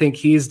I think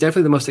he's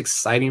definitely the most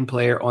exciting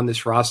player on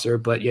this roster.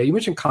 But yeah, you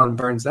mentioned Colin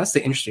Burns. That's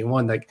the interesting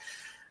one. Like,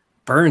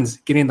 Burns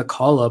getting the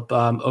call up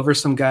over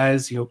some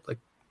guys, like,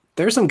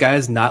 there's some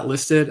guys not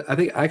listed. I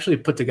think I actually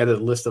put together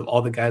the list of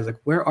all the guys, like,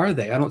 where are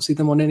they? I don't see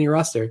them on any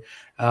roster.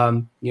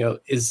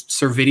 Is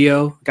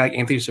Servideo, guy like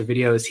Anthony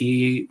Servideo, is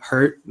he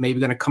hurt? Maybe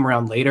going to come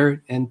around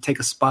later and take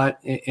a spot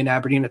in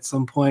Aberdeen at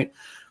some point.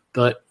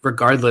 But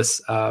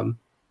regardless, I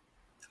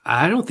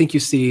don't think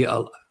you see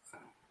I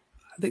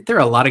think there are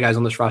a lot of guys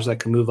on this roster that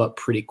can move up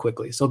pretty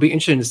quickly. So it'll be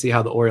interesting to see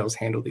how the Orioles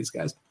handle these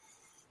guys.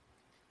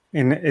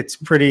 And it's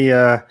pretty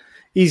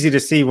easy to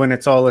see when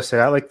it's all listed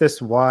out like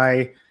this,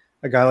 why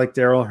a guy like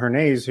Darryl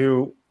Hernandez,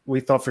 who we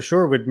thought for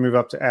sure would move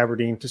up to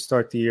Aberdeen to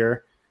start the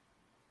year,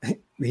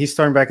 he's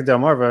starting back at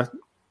Delmarva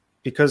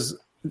because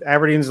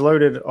Aberdeen's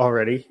loaded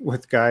already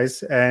with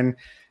guys. And,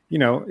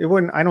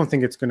 I don't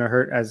think it's going to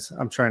hurt, as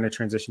I'm trying to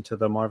transition to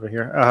Delmarva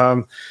here.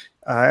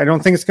 I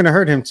don't think it's going to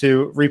hurt him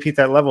to repeat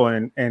that level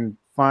and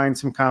find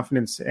some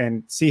confidence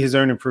and see his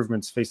own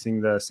improvements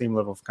facing the same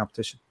level of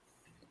competition.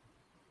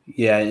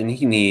 Yeah, and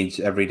he needs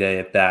every day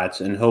at bats,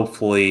 and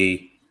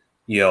hopefully,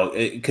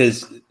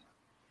 because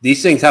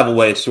these things have a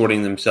way of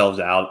sorting themselves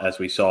out, as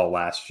we saw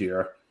last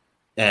year,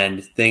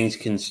 and things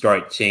can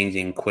start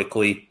changing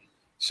quickly.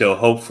 So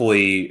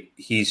hopefully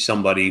he's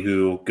somebody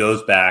who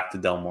goes back to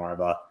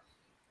Delmarva,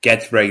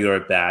 gets regular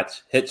at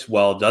bats, hits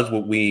well, does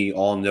what we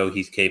all know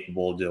he's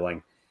capable of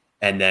doing,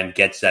 and then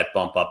gets that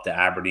bump up to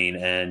Aberdeen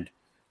and,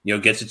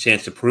 gets a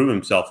chance to prove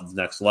himself at the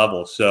next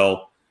level.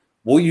 So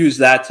we'll use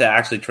that to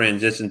actually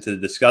transition to the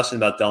discussion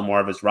about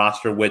Delmarva's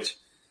roster, which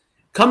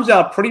comes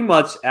out pretty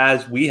much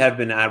as we have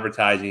been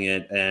advertising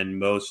it, and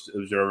most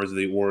observers of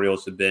the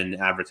Orioles have been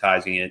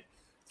advertising it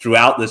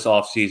throughout this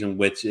offseason,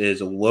 which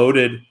is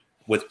loaded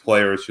with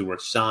players who were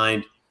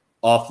signed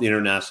off the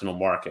international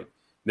market.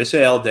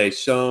 Misael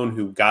Deson,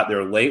 who got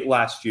there late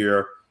last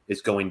year,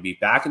 is going to be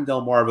back in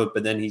Delmarva,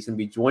 but then he's going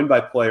to be joined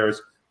by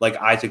players like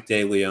Isaac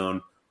De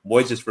Leon,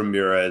 Moises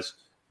Ramirez,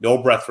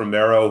 Noelbreth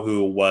Romero,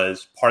 who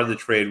was part of the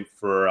trade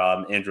for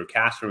Andrew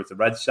Castner with the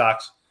Red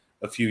Sox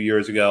a few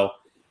years ago.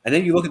 And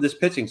then you look at this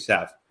pitching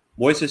staff,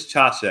 Moises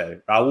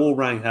Chase, Raul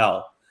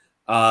Rangel,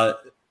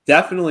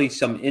 definitely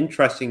some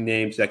interesting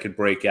names that could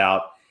break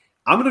out.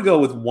 I'm going to go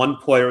with one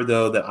player,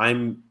 though, that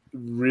I'm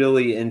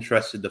really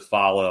interested to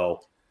follow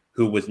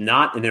who was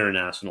not an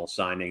international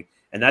signing,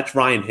 and that's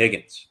Ryan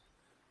Higgins,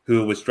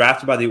 who was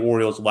drafted by the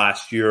Orioles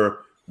last year.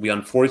 We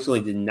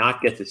unfortunately did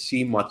not get to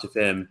see much of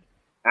him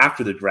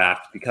after the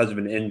draft because of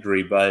an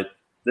injury, but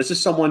this is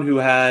someone who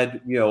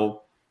had,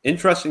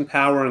 interesting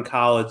power in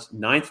college,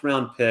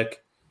 9th-round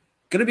pick.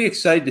 Going to be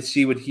excited to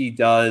see what he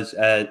does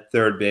at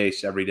third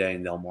base every day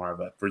in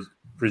Delmarva,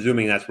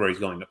 presuming that's where he's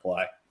going to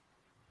play.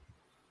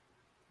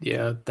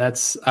 Yeah,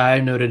 I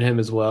noted him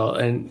as well.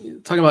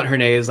 And talking about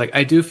Hernandez,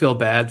 I do feel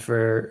bad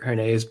for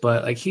Hernandez,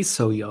 but he's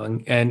so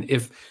young.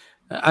 And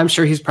I'm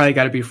sure he's probably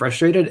got to be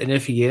frustrated. And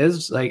if he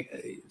is,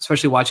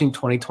 especially watching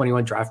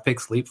 2021 draft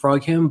picks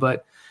leapfrog him,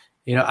 but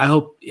I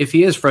hope if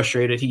he is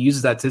frustrated, he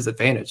uses that to his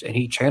advantage and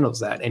he channels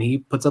that and he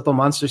puts up a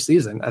monster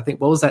season. I think,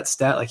 what was that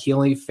stat? He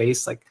only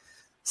faced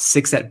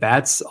 6 at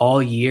bats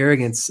all year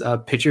against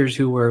pitchers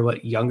who were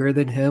younger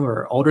than him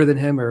or older than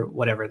him or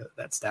whatever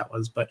that stat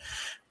was. But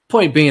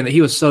point being that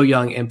he was so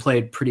young and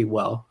played pretty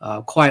well,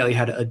 quietly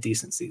had a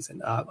decent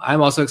season.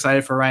 I'm also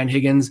excited for Ryan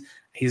Higgins.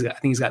 I think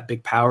he's got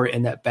big power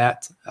in that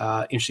bat.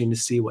 Interesting to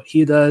see what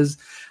he does.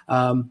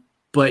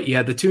 But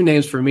yeah, the two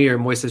names for me are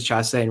Moises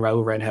Chase and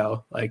Raul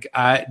Rangel.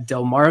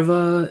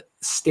 Delmarva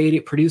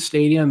Stadium, Purdue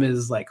Stadium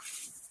is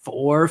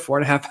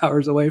 4.5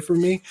 hours away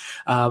from me.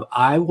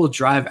 I will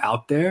drive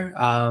out there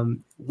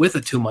with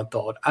a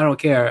 2-month-old. I don't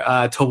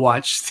care to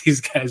watch these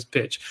guys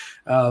pitch.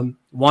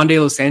 Juan de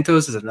los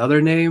Santos is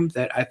another name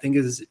that I think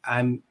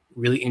I'm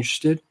really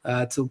interested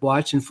to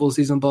watch in full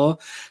season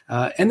ball.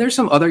 And there's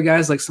some other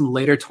guys some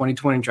later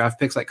 2020 draft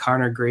picks like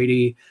Connor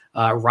Grady,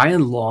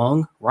 Ryan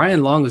Long.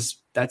 Ryan Long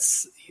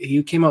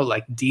he came out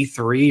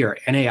D3 or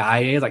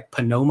NAIA,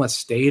 Panoma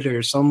State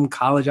or some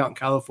college out in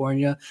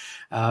California.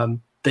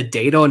 The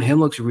data on him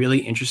looks really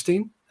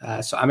interesting.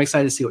 So I'm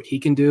excited to see what he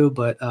can do.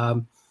 But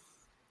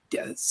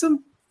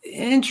some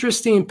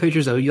interesting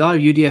pitchers, though. A lot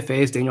of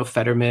UDFAs, Daniel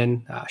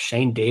Fetterman,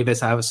 Shane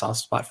Davis. I have a soft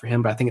spot for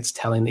him, but I think it's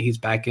telling that he's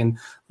back in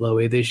low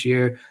A this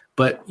year.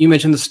 But you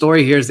mentioned the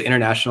story here is the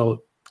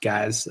international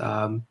guys.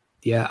 I'm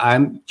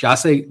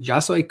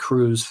Josue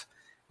Cruz.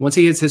 Once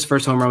he hits his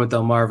first home run with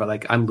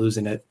Delmarva, I'm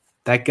losing it.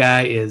 That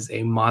guy is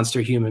a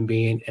monster human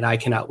being, and I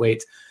cannot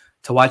wait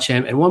to watch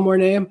him. And one more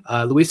name,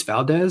 Luis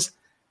Valdez.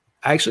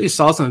 I actually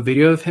saw some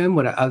video of him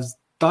when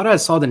thought I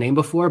saw the name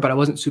before, but I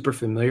wasn't super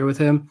familiar with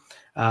him.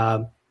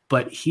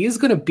 But he's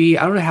going to be,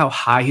 I don't know how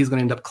high he's going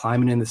to end up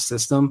climbing in the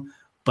system,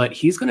 but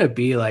he's going to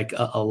be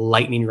a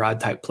lightning rod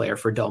type player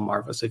for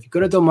Delmarva. So if you go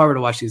to Delmarva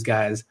to watch these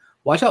guys,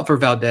 watch out for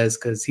Valdez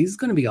because he's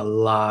going to be a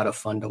lot of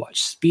fun to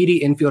watch.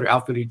 Speedy infielder,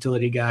 outfielder,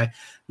 utility guy,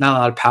 not a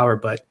lot of power,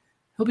 but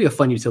he'll be a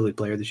fun utility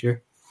player this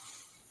year.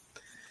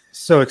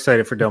 So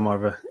excited for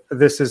Delmarva.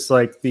 This is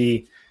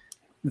the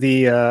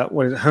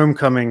what is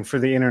homecoming for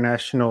the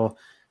international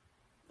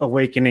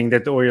awakening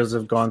that the Orioles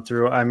have gone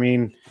through. I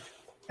mean,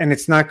 and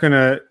it's not going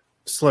to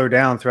slow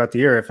down throughout the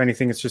year. If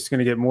anything, it's just going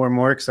to get more and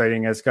more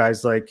exciting as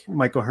guys like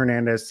Michael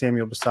Hernandez,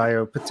 Samuel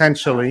Basayo,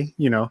 potentially,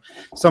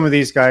 some of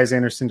these guys,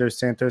 Anderson Dos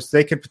Santos,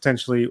 they could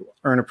potentially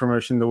earn a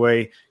promotion the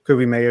way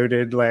Kobe Mayo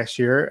did last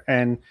year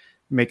and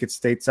make it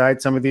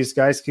stateside. Some of these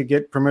guys could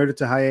get promoted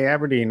to high A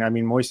Aberdeen. I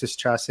mean, Moises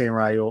Chase and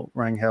Raul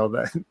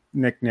Rangel,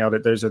 Nick nailed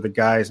it. Those are the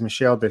guys.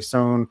 Michel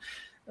Deson,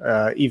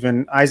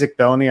 even Isaac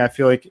Bellany, I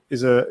feel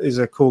is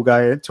a cool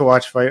guy to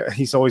watch fight.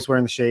 He's always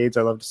wearing the shades.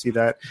 I love to see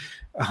that.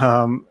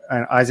 And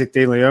Isaac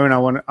De Leon, I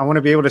want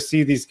to be able to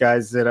see these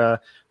guys that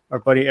our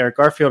buddy Eric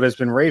Garfield has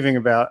been raving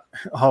about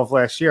all of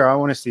last year. I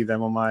want to see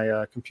them on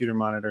my computer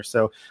monitor.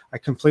 So I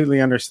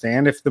completely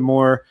understand if the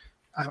more,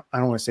 I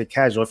don't want to say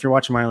casual. If you're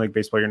watching minor league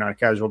baseball, you're not a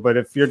casual. But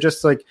if you're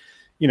just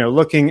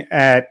looking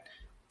at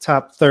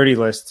top 30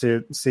 lists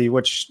to see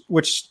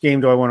which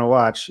game do I want to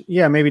watch,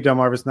 yeah, maybe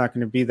Delmarva's not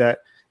going to be that,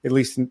 at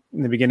least in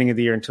the beginning of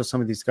the year until some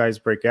of these guys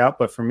break out.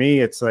 But for me,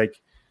 it's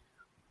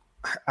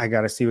I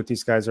got to see what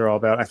these guys are all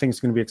about. I think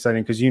it's going to be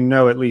exciting because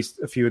at least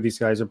a few of these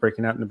guys are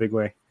breaking out in a big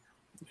way.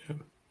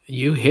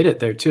 You hit it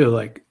there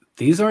too.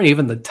 These aren't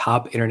even the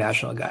top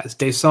international guys.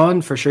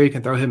 Deson, for sure, you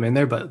can throw him in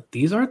there, but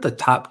these aren't the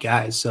top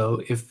guys.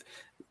 So if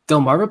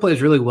Delmarva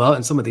plays really well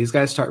and some of these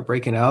guys start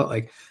breaking out,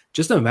 like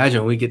just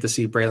imagine when we get to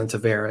see Braylon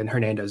Tavera and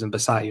Hernandez and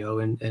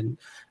Basayo and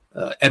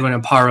Edwin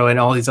Amparo and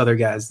all these other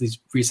guys, these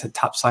recent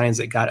top signings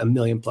that got $1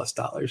 million+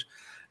 dollars.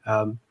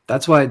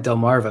 That's why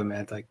Delmarva,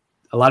 man, like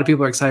a lot of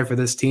people are excited for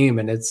this team,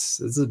 and this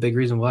is a big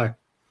reason why.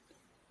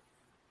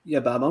 Yeah,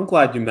 Bob, I'm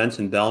glad you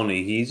mentioned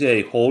Belney. He's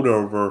a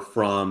holdover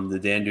from the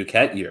Dan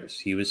Duquette years.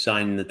 He was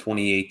signed in the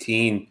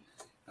 2018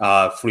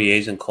 free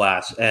agent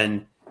class.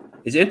 And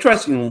it's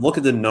interesting to look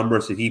at the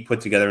numbers that he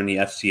put together in the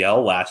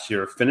FCL last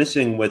year,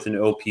 finishing with an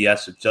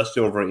OPS of just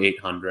over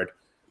 800.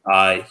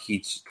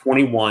 He's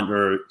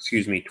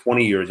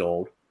 20 years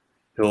old.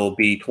 He'll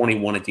be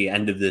 21 at the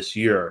end of this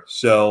year.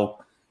 So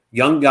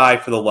young guy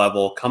for the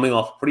level, coming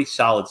off a pretty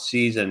solid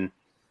season.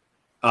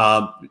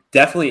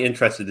 Definitely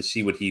interested to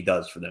see what he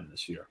does for them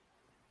this year.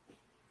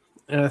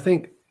 And I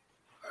think,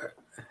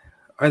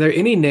 are there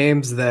any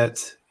names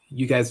that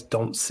you guys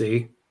don't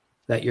see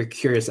that you're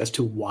curious as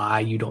to why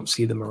you don't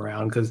see them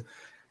around? Because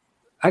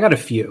I got a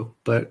few,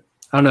 but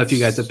I don't know if you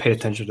guys have paid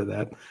attention to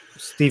that.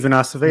 Steven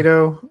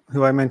Acevedo,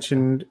 who I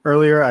mentioned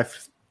earlier, I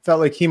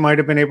felt like he might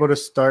have been able to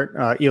start.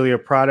 Elio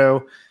Prado,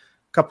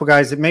 a couple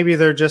guys that maybe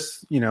they're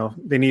just,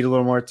 they need a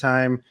little more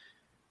time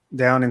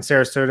down in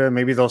Sarasota.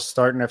 Maybe they'll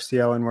start in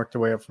FCL and work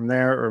their way up from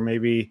there, or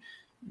maybe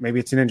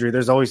it's an injury.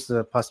 There's always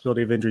the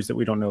possibility of injuries that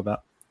we don't know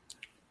about.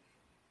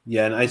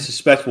 Yeah, and I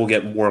suspect we'll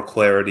get more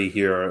clarity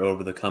here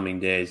over the coming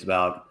days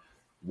about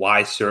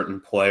why certain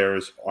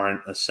players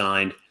aren't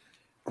assigned.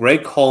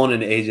 Greg Cullen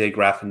and AJ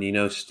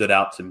Graffinino stood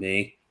out to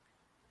me.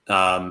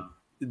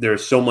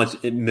 There's so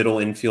much middle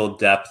infield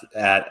depth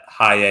at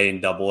high A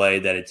and double A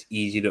that it's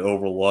easy to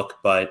overlook.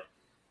 But,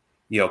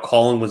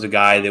 Cullen was a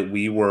guy that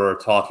we were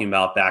talking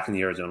about back in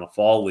the Arizona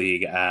Fall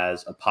League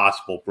as a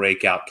possible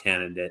breakout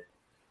candidate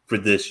for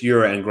this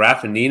year. And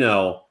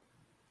Graffinino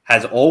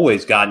has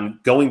always gotten,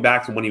 going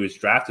back to when he was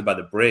drafted by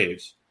the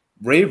Braves,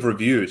 rave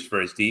reviews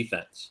for his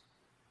defense.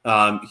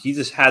 He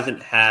just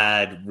hasn't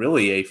had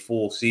really a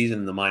full season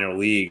in the minor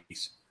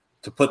leagues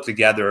to put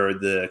together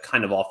the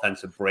kind of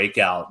offensive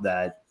breakout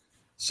that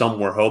some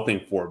were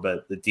hoping for,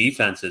 but the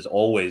defense has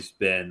always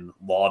been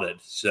lauded.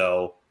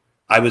 So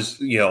I was,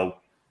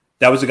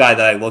 that was a guy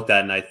that I looked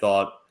at and I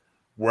thought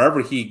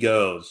wherever he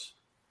goes,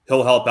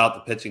 he'll help out the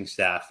pitching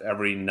staff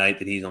every night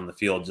that he's on the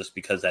field just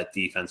because that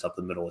defense up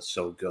the middle is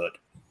so good.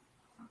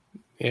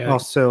 Yeah.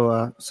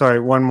 Also, sorry,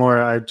 one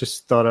more I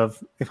just thought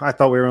of. I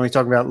thought we were only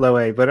talking about low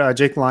A, but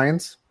Jake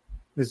Lyons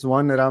is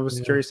one that I was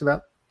curious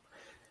about.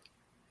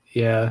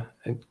 Yeah.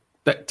 And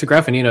back to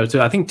Graffinino,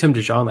 too. I think Tim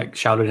DeJong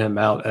shouted him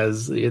out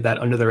as that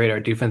under-the-radar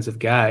defensive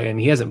guy, and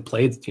he hasn't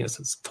played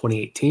since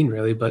 2018,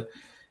 really. But,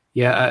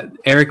 yeah,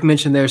 Eric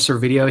mentioned there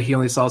Servideo. He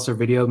only saw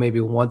Servideo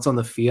maybe once on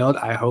the field.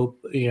 I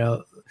hope,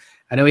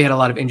 I know he had a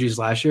lot of injuries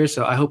last year,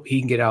 so I hope he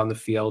can get out on the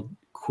field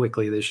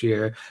quickly this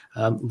year.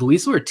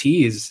 Luis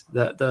Ortiz,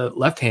 the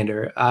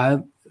left-hander,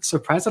 I'm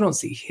surprised I don't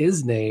see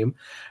his name.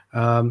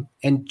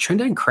 And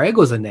Trenton Craig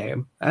was a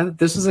name.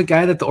 This is a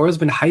guy that the Orioles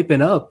been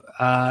hyping up.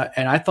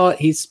 And I thought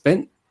he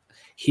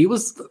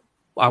was,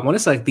 I want to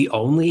say, the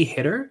only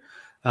hitter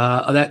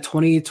of that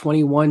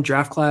 2021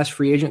 draft class,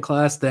 free agent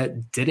class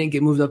that didn't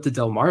get moved up to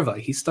Delmarva.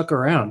 He stuck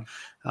around.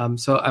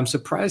 So I'm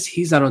surprised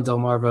he's not on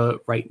Delmarva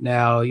right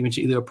now. You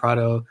mentioned Elio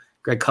Prado,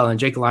 Greg Cullen,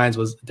 Jake Lyons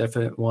was a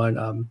definite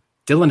one.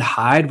 Dylan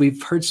Hyde,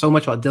 we've heard so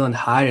much about Dylan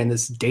Hyde and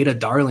this data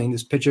darling,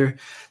 this pitcher.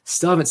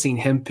 Still haven't seen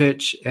him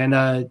pitch.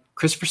 And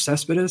Christopher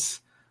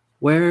Cespedes,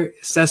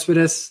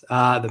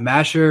 the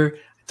masher,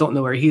 I don't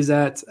know where he's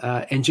at.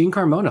 And Gene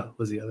Carmona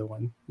was the other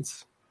one.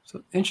 It's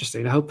so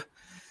interesting.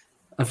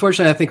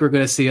 Unfortunately, I think we're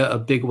going to see a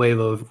big wave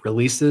of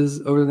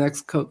releases over the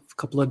next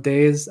couple of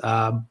days.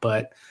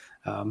 But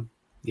I'm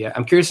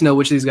curious to know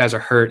which of these guys are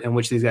hurt and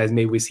which of these guys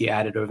maybe we see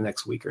added over the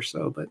next week or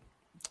so. But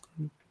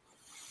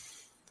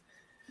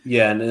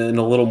yeah, and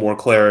a little more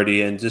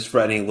clarity, and just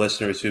for any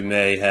listeners who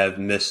may have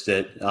missed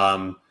it,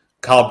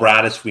 Kyle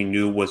Bratis we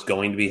knew was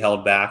going to be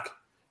held back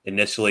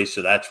initially,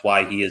 so that's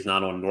why he is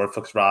not on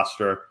Norfolk's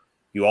roster.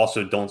 You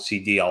also don't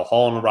see DL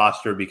Hall on the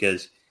roster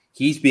because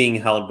he's being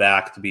held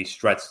back to be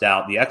stretched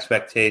out. The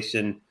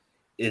expectation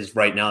is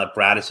right now that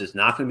Bratis is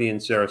not going to be in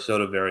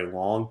Sarasota very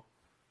long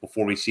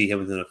before we see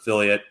him as an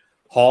affiliate.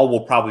 Hall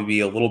will probably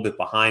be a little bit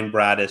behind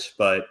Bratis,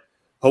 but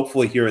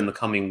hopefully here in the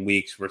coming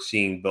weeks we're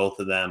seeing both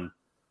of them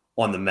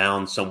on the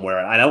mound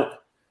somewhere. I know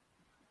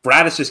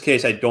Bratis'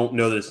 case, I don't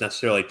know that it's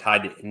necessarily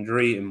tied to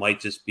injury. It might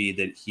just be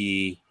that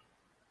he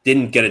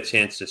didn't get a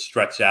chance to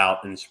stretch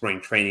out in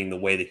spring training the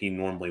way that he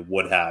normally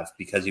would have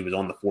because he was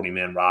on the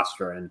 40-man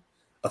roster and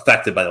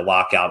affected by the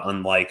lockout,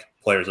 unlike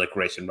players like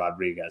Grayson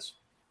Rodriguez.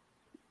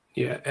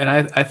 Yeah, and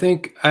I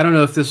think, I don't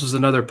know if this was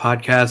another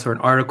podcast or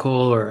an article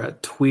or a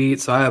tweet,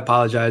 so I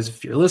apologize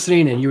if you're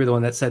listening and you were the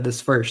one that said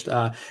this first,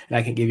 and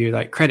I can give you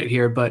credit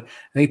here, but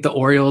I think the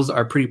Orioles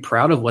are pretty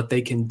proud of what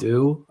they can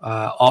do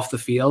off the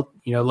field.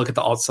 Look at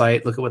the alt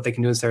site, look at what they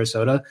can do in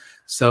Sarasota.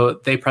 So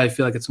they probably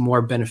feel like it's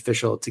more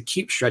beneficial to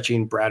keep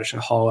stretching Bradish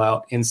and Hall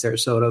out in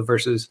Sarasota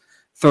versus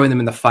throwing them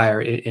in the fire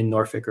in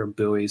Norfolk or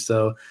Bowie.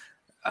 So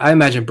I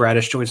imagine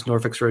Bradish joins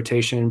Norfolk's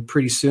rotation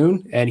pretty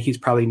soon, and he's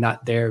probably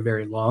not there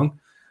very long.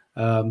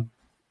 And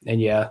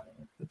yeah,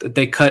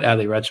 they cut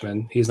Adley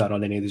Rutschman. He's not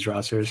on any of these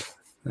rosters.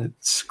 That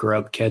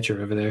scrub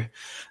catcher over there.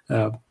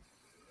 But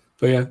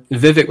yeah,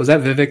 Vivek, was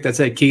that Vivek that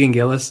said Keegan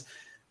Gillis?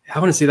 I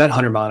want to see that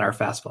 100-mile-an-hour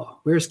fastball.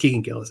 Where's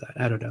Keegan Gillis at?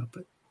 I don't know,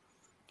 but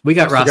we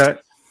got roster.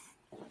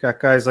 Got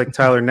guys like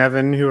Tyler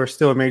Nevin who are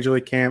still in Major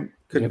League camp,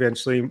 could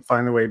eventually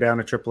find their way down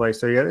to AAA.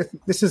 So yeah,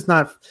 this is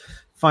not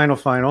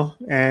final.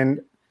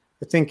 And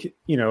I think,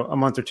 a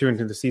month or two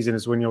into the season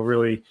is when you'll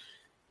really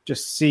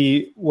just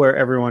see where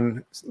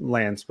everyone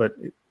lands. But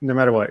no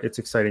matter what, it's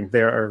exciting.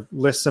 There are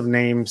lists of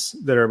names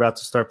that are about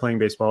to start playing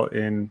baseball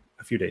in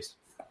a few days.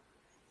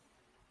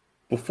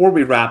 Before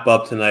we wrap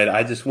up tonight,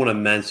 I just want to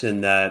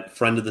mention that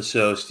friend of the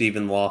show,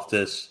 Stephen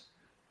Loftus,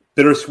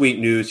 bittersweet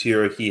news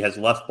here. He has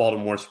left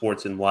Baltimore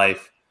Sports and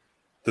Life.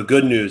 The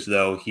good news,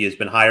 though, he has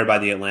been hired by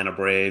the Atlanta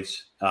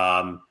Braves.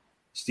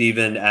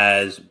 Stephen,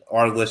 as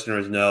our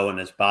listeners know, and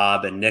as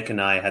Bob and Nick and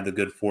I had the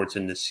good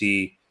fortune to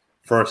see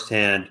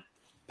firsthand,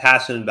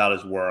 passionate about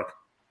his work,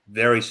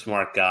 very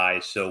smart guy.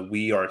 So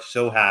we are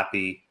so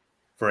happy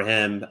for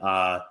him.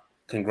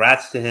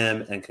 Congrats to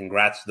him and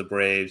congrats to the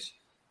Braves.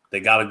 They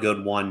got a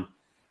good one.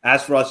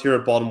 As for us here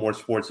at Baltimore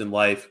Sports and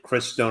Life,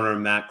 Chris Stoner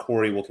and Matt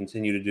Corey will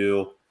continue to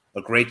do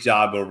a great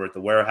job over at the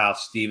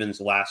warehouse.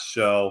 Stephen's last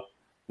show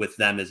with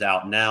them is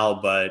out now,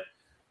 but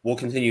we'll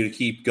continue to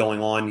keep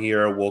going on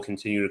here. We'll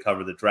continue to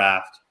cover the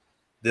draft.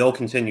 They'll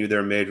continue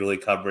their major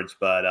league coverage,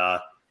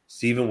 but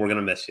Stephen, we're going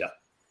to miss you.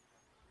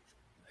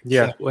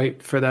 Yeah. Can't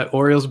wait for that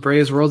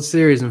Orioles-Braves World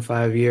Series in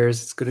 5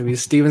 years. It's going to be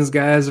Stevens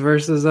guys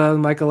versus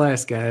Mike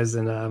Elias guys,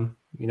 and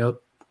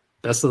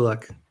best of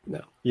luck.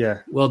 No.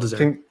 Yeah. Well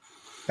deserved.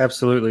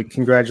 Absolutely.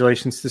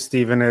 Congratulations to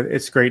Stephen.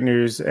 It's great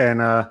news.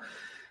 And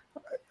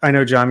I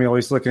know Johnny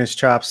always looking at his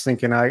chops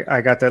thinking,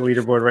 I got that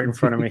leaderboard right in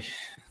front of me.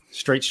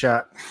 Straight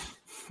shot.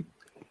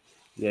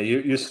 Yeah,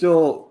 you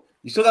still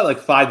got like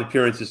 5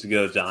 appearances to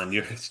go, John.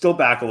 You're still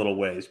back a little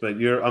ways, but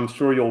I'm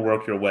sure you'll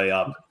work your way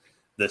up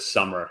this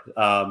summer.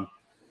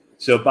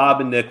 So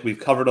Bob and Nick, we've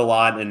covered a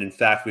lot, and in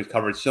fact, we've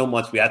covered so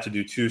much. We have to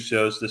do 2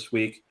 shows this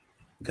week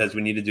because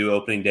we need to do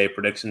opening day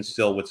predictions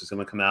still, which is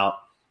going to come out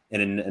in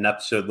an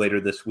episode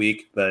later this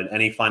week. But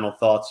any final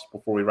thoughts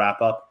before we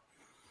wrap up?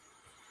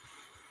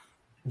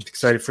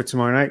 Excited for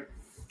tomorrow night.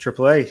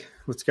 AAA.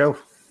 Let's go.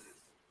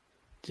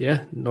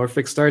 Yeah,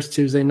 Norfolk starts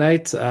Tuesday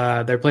night.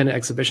 They're playing an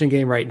exhibition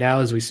game right now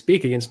as we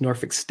speak against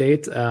Norfolk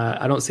State.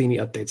 I don't see any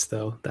updates,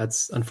 though.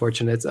 That's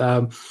unfortunate.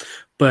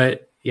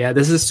 But, yeah,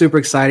 this is super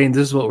exciting.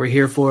 This is what we're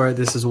here for.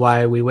 This is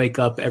why we wake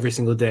up every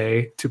single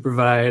day to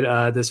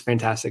provide this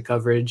fantastic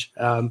coverage.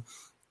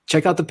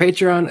 Check out the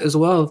Patreon as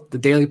well. The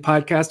daily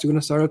podcast we're going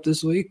to start up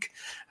this week.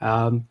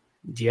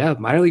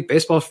 Minor League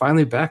Baseball is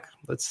finally back.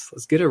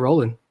 Let's get it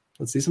rolling.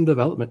 Let's see some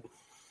development.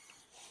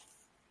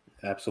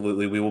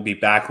 Absolutely. We will be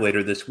back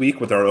later this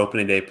week with our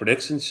opening day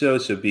prediction show,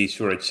 so be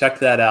sure to check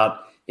that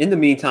out. In the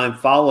meantime,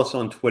 follow us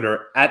on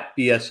Twitter at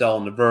BSL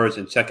and The Verge,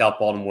 and check out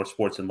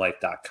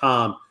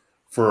BaltimoreSportsAndLife.com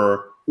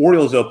for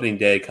Orioles opening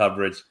day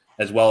coverage,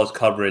 as well as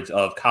coverage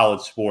of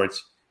college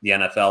sports, the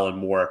NFL, and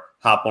more.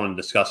 Hop on a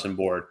discussion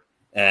board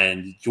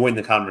and join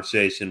the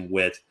conversation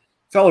with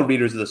fellow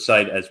readers of the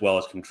site as well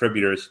as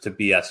contributors to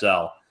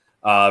BSL.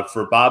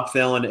 For Bob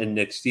Phelan and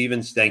Nick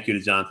Stevens, thank you to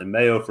Jonathan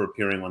Mayo for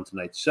appearing on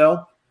tonight's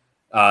show.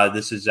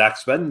 This is Zach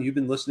Spedden. You've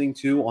been listening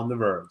to On the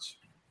Verge.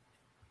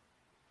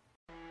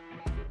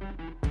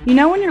 You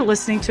know when you're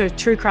listening to a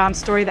true crime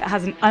story that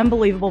has an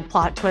unbelievable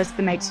plot twist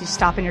that makes you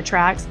stop in your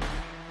tracks?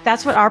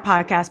 That's what our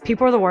podcast,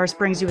 People Are the Worst,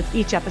 brings you with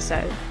each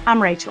episode.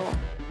 I'm Rachel.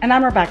 And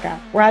I'm Rebecca.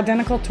 We're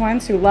identical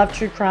twins who love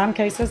true crime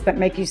cases that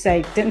make you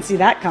say, didn't see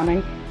that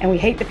coming, and we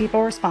hate the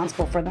people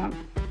responsible for them.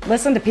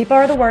 Listen to People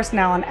Are the Worst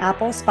now on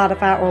Apple,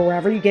 Spotify, or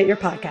wherever you get your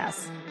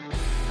podcasts.